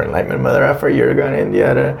India to look for enlightenment, mother effer. You're going to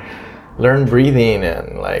India to learn breathing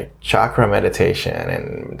and like chakra meditation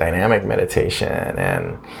and dynamic meditation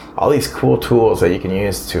and all these cool tools that you can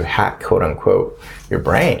use to hack, quote unquote, your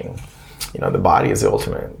brain. You know, the body is the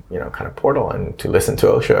ultimate, you know, kind of portal, and to listen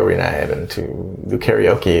to Osho every night and to do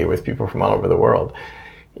karaoke with people from all over the world.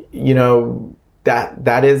 You know,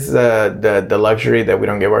 that is the luxury that we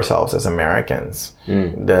don't give ourselves as Americans.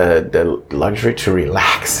 The luxury to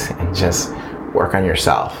relax and just work on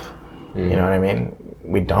yourself. You know what I mean?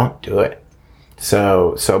 We don't do it.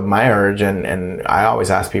 So my urge, and I always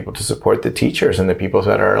ask people to support the teachers and the people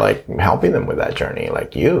that are like helping them with that journey.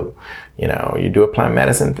 Like you know, you do a plant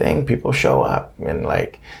medicine thing, people show up and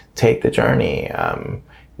like take the journey.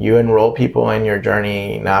 You enroll people in your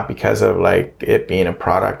journey, not because of like it being a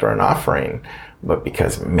product or an offering, but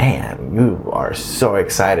because, man, you are so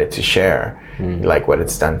excited to share like what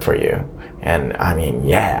it's done for you. And I mean,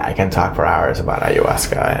 yeah, I can talk for hours about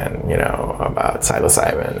ayahuasca and, you know, about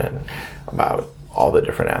psilocybin and about all the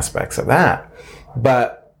different aspects of that.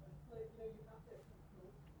 But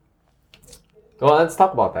well, let's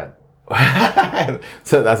talk about that.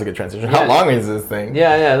 So that's a good transition. How long is this thing?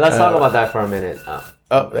 Yeah. Let's talk about that for a minute.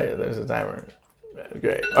 There's a timer.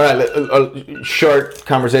 Great. All right. A short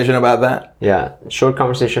conversation about that. Yeah, short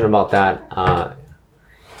conversation about that.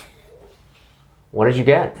 What did you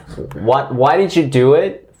get? Why did you do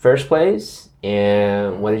it first place?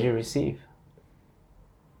 And what did you receive?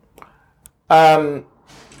 The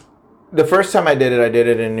first time I did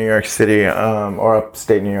it in New York City, or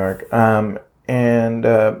upstate New York. I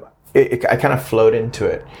kind of flowed into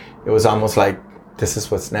it. It was almost like, this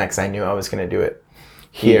is what's next. I knew I was going to do it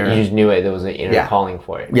here. You just knew it. There was an inner calling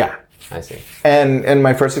for it. Yeah. I see. And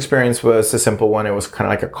my first experience was a simple one. It was kind of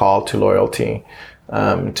like a call to loyalty,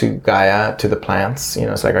 to Gaia, to the plants. You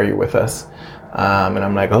know, it's like, are you with us? And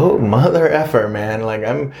I'm like, oh, mother effer, man.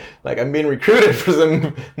 I'm being recruited for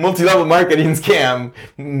some multi-level marketing scam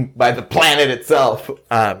by the planet itself.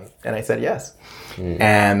 And I said yes.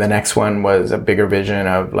 And the next one was a bigger vision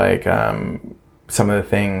of like, some of the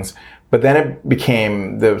things. But then it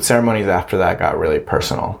became, the ceremonies after that got really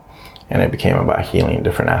personal. And it became about healing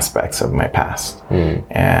different aspects of my past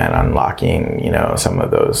and unlocking, you know, some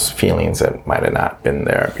of those feelings that might have not been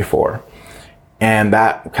there before. And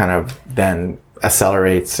that kind of then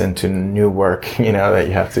accelerates into new work, you know, that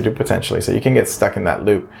you have to do potentially. So you can get stuck in that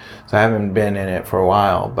loop. So I haven't been in it for a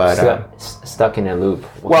while, but stuck in a loop.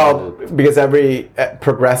 Loop? Because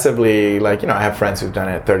progressively, like, you know, I have friends who've done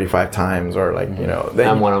it 35 times or like, you know,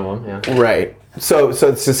 I'm one of them. Yeah. Right. So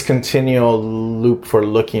it's this continual loop for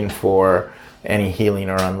looking for any healing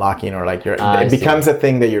or unlocking, or like it becomes a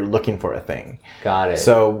thing that you're looking for a thing. Got it.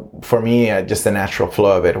 So for me, just the natural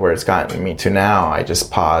flow of it, where it's gotten me to now, I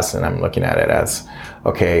just pause and I'm looking at it as,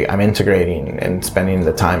 okay, I'm integrating and spending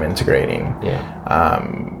the time integrating.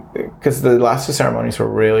 Yeah. Because the last two ceremonies were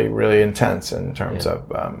really, really intense in terms of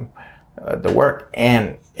the work,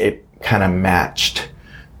 and it kind of matched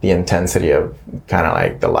the intensity of kind of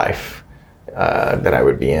like the life that I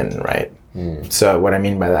would be in, right? So what I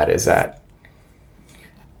mean by that is that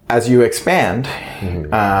as you expand,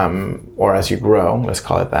 or as you grow, let's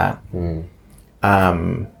call it that,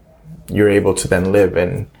 you're able to then live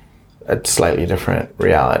in a slightly different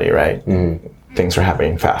reality, right? Things are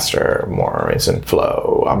happening faster, more is in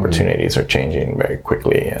flow, opportunities are changing very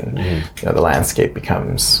quickly, and you know, the landscape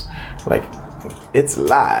becomes like, it's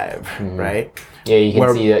live, right? Yeah, you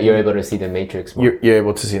can see that. You're able to see the matrix part. You're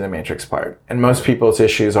able to see the matrix part. And most people's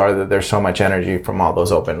issues are that there's so much energy from all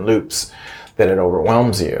those open loops that it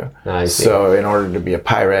overwhelms you. I see. So in order to be a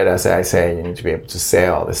pirate, as I say, you need to be able to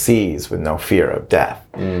sail the seas with no fear of death.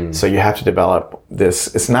 So you have to develop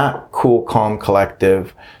this, it's not cool, calm,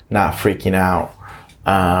 collective, not freaking out,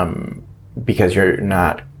 because you're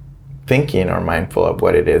not thinking or mindful of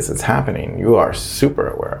what it is that's happening. You are super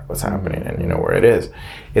aware of what's happening and you know where it is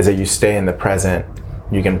that you stay in the present,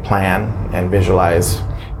 you can plan and visualize,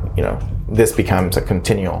 you know, this becomes a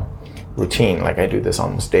continual routine. Like I do this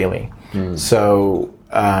almost daily. So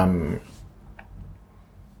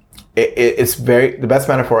it's very, the best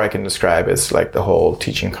metaphor I can describe is like the whole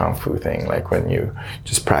teaching Kung Fu thing, like when you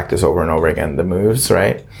just practice over and over again the moves,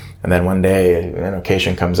 right? And then one day an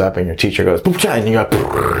occasion comes up and your teacher goes, and you go,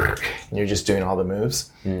 and you're just doing all the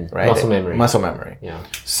moves, right? Muscle memory. Muscle memory. Yeah.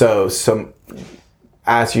 So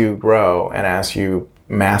as you grow and as you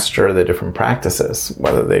master the different practices,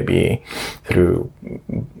 whether they be through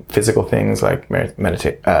physical things like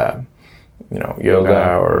yoga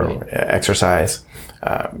or exercise,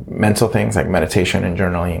 mental things like meditation and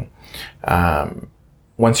journaling.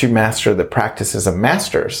 Once you master the practices of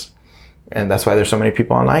masters, and that's why there's so many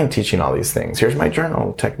people online teaching all these things. Here's my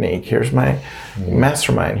journal technique. Here's my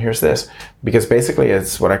mastermind. Here's this. Because basically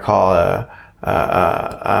it's what I call a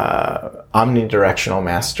omnidirectional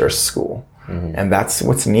master school. And that's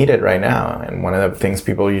what's needed right now. And one of the things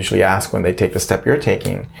people usually ask when they take the step you're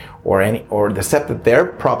taking, or the step that they're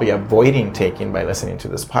probably avoiding taking by listening to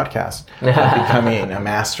this podcast, becoming a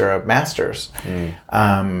master of masters,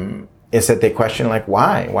 is that they question, like,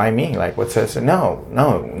 why me? Like, what's this? No,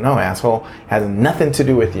 asshole. Has nothing to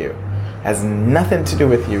do with you. Has nothing to do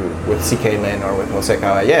with you, with CK Lin or with Jose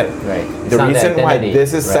Caballero. Right. The reason why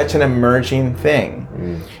this is such an emerging thing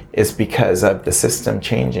is because of the system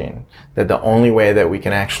changing. That the only way that we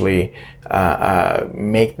can actually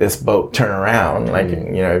make this boat turn around, like,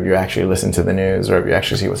 if you actually listen to the news or if you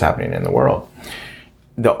actually see what's happening in the world,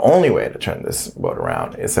 the only way to turn this boat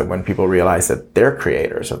around is that when people realize that they're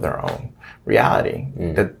creators of their own reality,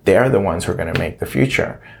 that they're the ones who are going to make the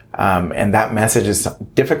future. And that message is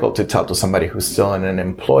difficult to tell to somebody who's still in an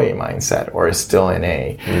employee mindset, or is still in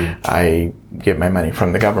I get my money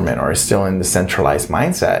from the government, or is still in the centralized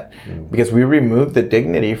mindset, because we remove the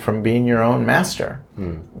dignity from being your own master,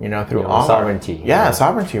 through all sovereignty.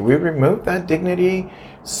 Sovereignty. We remove that dignity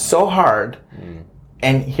so hard.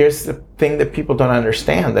 And here's the thing that people don't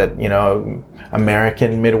understand, that,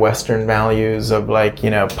 American Midwestern values of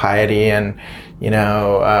piety and,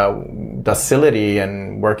 docility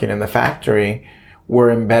and working in the factory were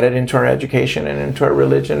embedded into our education and into our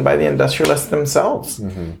religion by the industrialists themselves.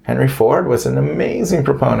 Henry Ford was an amazing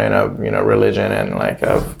proponent of, religion and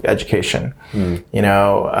of education.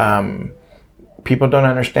 People don't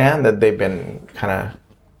understand that they've been kind of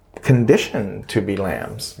conditioned to be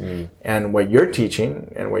lambs. And what you're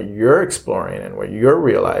teaching and what you're exploring and what you're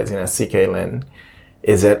realizing as CK Lin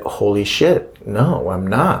is that, holy shit, no, I'm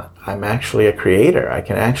not. I'm actually a creator. I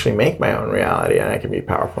can actually make my own reality, and I can be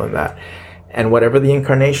powerful in that. And whatever the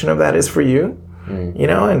incarnation of that is for you,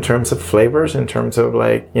 in terms of flavors, in terms of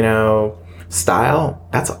style,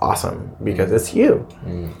 that's awesome, because it's you.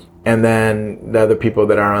 And then the other people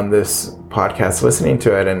that are on this podcast listening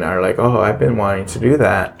to it and are like, oh, I've been wanting to do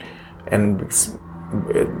that. And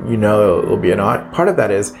it'll be an odd part of that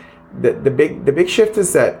is the big shift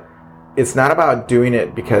is that it's not about doing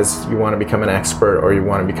it because you want to become an expert, or you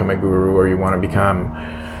want to become a guru, or you want to become,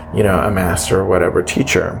 a master or whatever,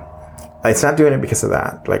 teacher. It's not doing it because of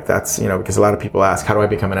that. That's, because a lot of people ask, how do I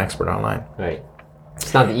become an expert online? Right.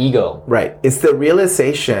 It's not the ego. Right. It's the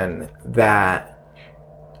realization that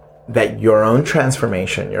your own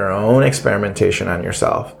transformation, your own experimentation on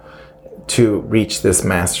yourself to reach this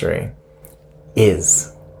mastery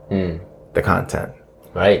is the content.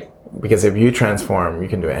 Right. Because if you transform, you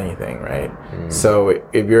can do anything, right? So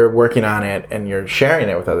if you're working on it and you're sharing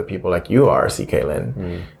it with other people like you are, CK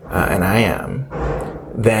Lin, and I am,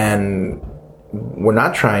 then we're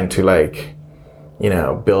not trying to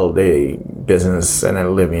build a business and a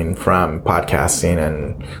living from podcasting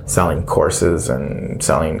and selling courses and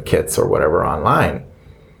selling kits or whatever online.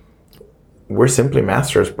 We're simply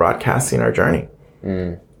masters broadcasting our journey.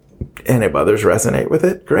 And if others resonate with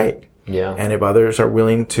it, great. Yeah. And if others are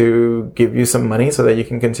willing to give you some money so that you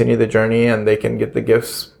can continue the journey and they can get the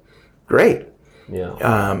gifts, great.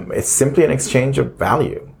 Yeah. It's simply an exchange of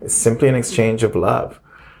value. It's simply an exchange of love.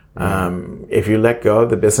 If you let go of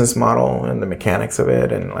the business model and the mechanics of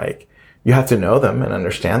it, and you have to know them and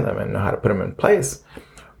understand them and know how to put them in place,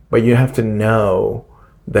 but you have to know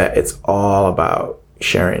that it's all about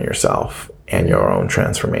sharing yourself and your own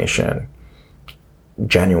transformation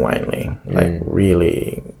genuinely,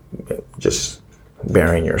 really just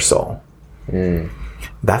bearing your soul.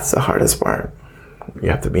 That's the hardest part. You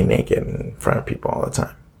have to be naked in front of people all the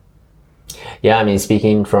time. Yeah, I mean,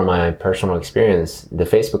 speaking from my personal experience, the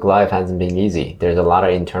Facebook Live hasn't been easy. There's a lot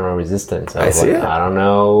of internal resistance. I see it. I don't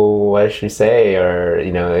know what I should say, or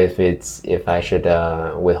if I should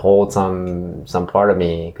withhold some part of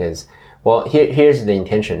me, because here's the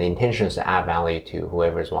intention. The intention is to add value to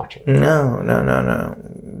whoever's watching. No.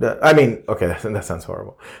 I mean, okay, that sounds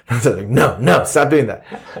horrible. No, stop doing that.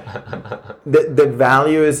 The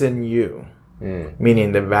value is in you.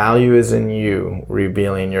 Meaning the value is in you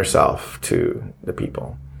revealing yourself to the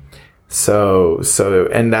people. So,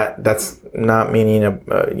 and that's not meaning,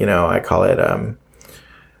 I call it,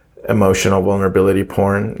 emotional vulnerability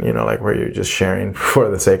porn, where you're just sharing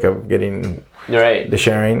for the sake of getting Right. The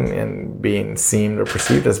sharing and being seen or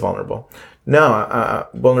perceived as vulnerable. No,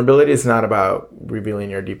 vulnerability is not about revealing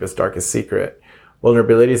your deepest, darkest secret.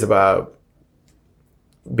 Vulnerability is about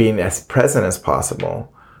being as present as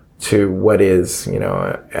possible to what is,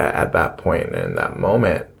 at that point in that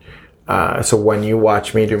moment. So when you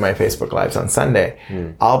watch me do my Facebook Lives on Sunday,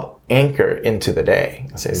 I'll anchor into the day.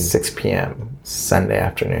 I'll say 6 p.m. Sunday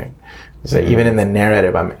afternoon. So even in the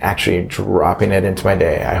narrative, I'm actually dropping it into my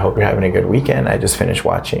day. I hope you're having a good weekend. I just finished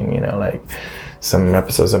watching, some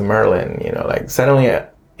episodes of Merlin, suddenly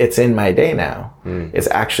it's in my day now. It's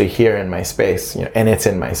actually here in my space, and it's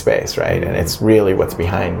in my space, right? And it's really what's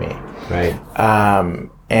behind me. Right.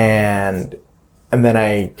 And then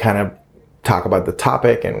I kind of talk about the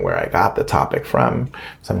topic and where I got the topic from.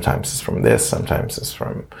 Sometimes it's from this, sometimes it's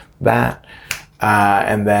from that.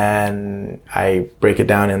 And then I break it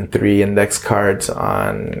down in 3 index cards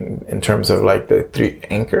in terms of like the 3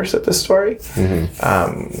 anchors of the story.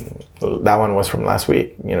 That one was from last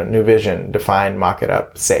week, new vision, define, mock it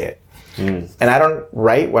up, say it. And I don't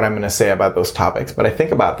write what I'm going to say about those topics, but I think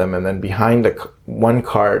about them. And then behind one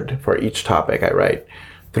card for each topic, I write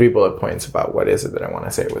 3 bullet points about what is it that I want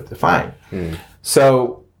to say with define.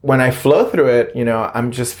 So when I flow through it, I'm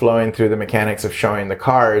just flowing through the mechanics of showing the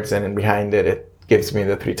cards, and then behind it gives me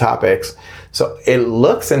the 3 topics. So it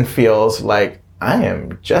looks and feels like I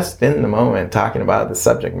am just in the moment talking about the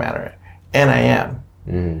subject matter, and I am.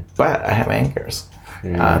 But I have anchors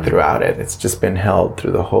throughout it. It's just been held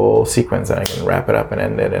through the whole sequence, and I can wrap it up and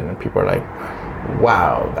end it, and people are like,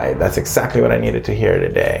 wow, that's exactly what I needed to hear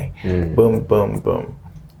today. Boom, boom, boom.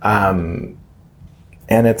 And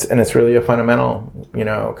it's really a fundamental,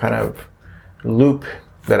 kind of loop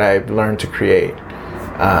that I've learned to create.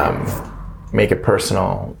 Make it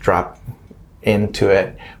personal, drop into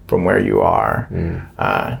it from where you are,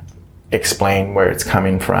 explain where it's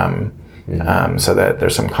coming from, so that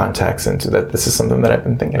there's some context into that this is something that I've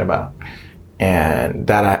been thinking about. And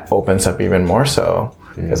that opens up even more so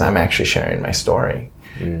because I'm actually sharing my story.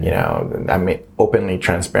 I'm openly,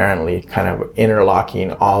 transparently kind of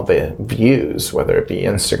interlocking all the views, whether it be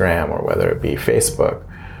Instagram or whether it be Facebook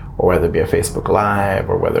or whether it be a Facebook Live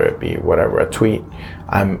or whether it be whatever, a tweet.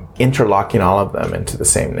 I'm interlocking all of them into the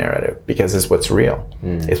same narrative because it's what's real.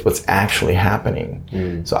 It's what's actually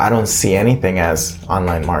happening. So I don't see anything as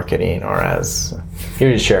online marketing or as...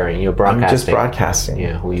 You're just sharing, you're broadcasting. I'm just broadcasting.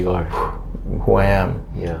 Yeah, who you are. Who I am.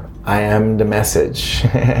 Yeah. I am the message.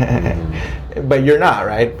 But you're not,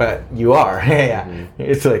 right? But you are.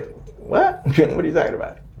 It's like, what? What are you talking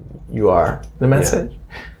about? You are the message.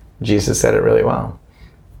 Jesus said it really well.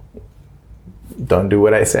 Don't do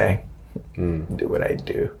what I say. Do what I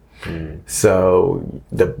do. So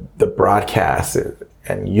the broadcast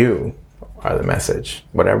and you are the message,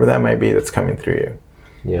 whatever that might be that's coming through you.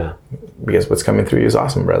 Yeah. Because what's coming through you is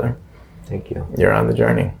awesome, brother. Thank you. You're on the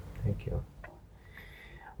journey. Thank you.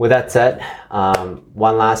 With that said,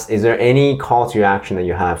 is there any call to action that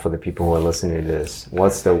you have for the people who are listening to this?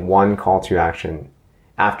 What's the one call to action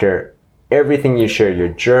after everything you share, your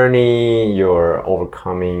journey, your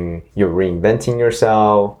overcoming, you're reinventing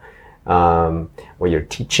yourself, what you're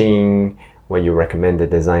teaching, what you recommend the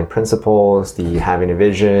design principles, the having a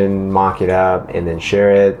vision, mock it up, and then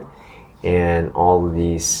share it, and all of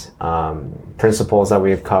these principles that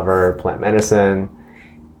we've covered, plant medicine.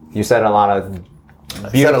 You said a lot of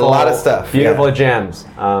stuff. Beautiful gems.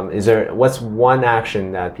 What's one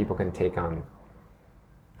action that people can take on?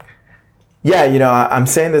 Yeah, I'm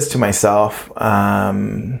saying this to myself,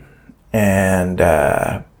 and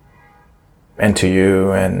to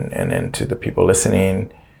you, and to the people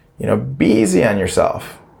listening. Be easy on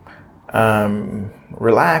yourself.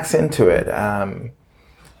 Relax into it.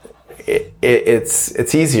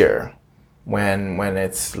 It's easier when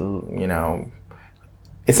it's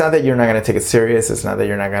it's not that you're not going to take it serious. It's not that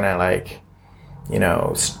you're not going to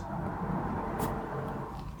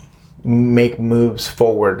make moves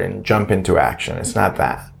forward and jump into action. It's not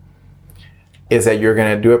that. It's that you're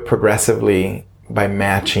going to do it progressively by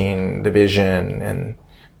matching the vision and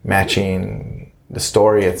matching the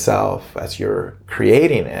story itself as you're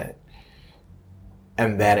creating it.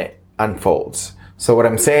 And then it unfolds. So what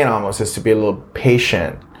I'm saying almost is to be a little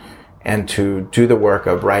patient and to do the work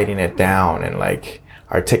of writing it down and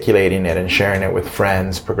articulating it and sharing it with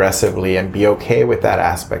friends progressively and be okay with that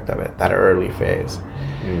aspect of it, that early phase.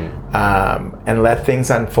 And let things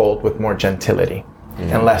unfold with more gentility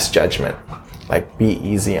and less judgment. Be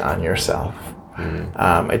easy on yourself.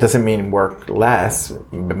 It doesn't mean work less,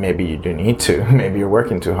 but maybe you do need to. Maybe you're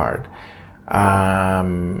working too hard.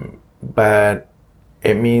 But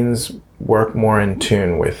it means work more in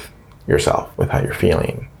tune with yourself, with how you're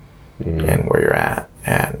feeling, and where you're at,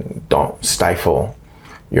 and don't stifle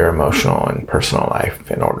your emotional and personal life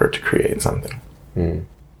in order to create something.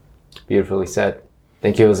 Beautifully said.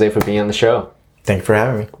 Thank you, Jose, for being on the show. Thank you for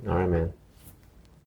having me. All right, man.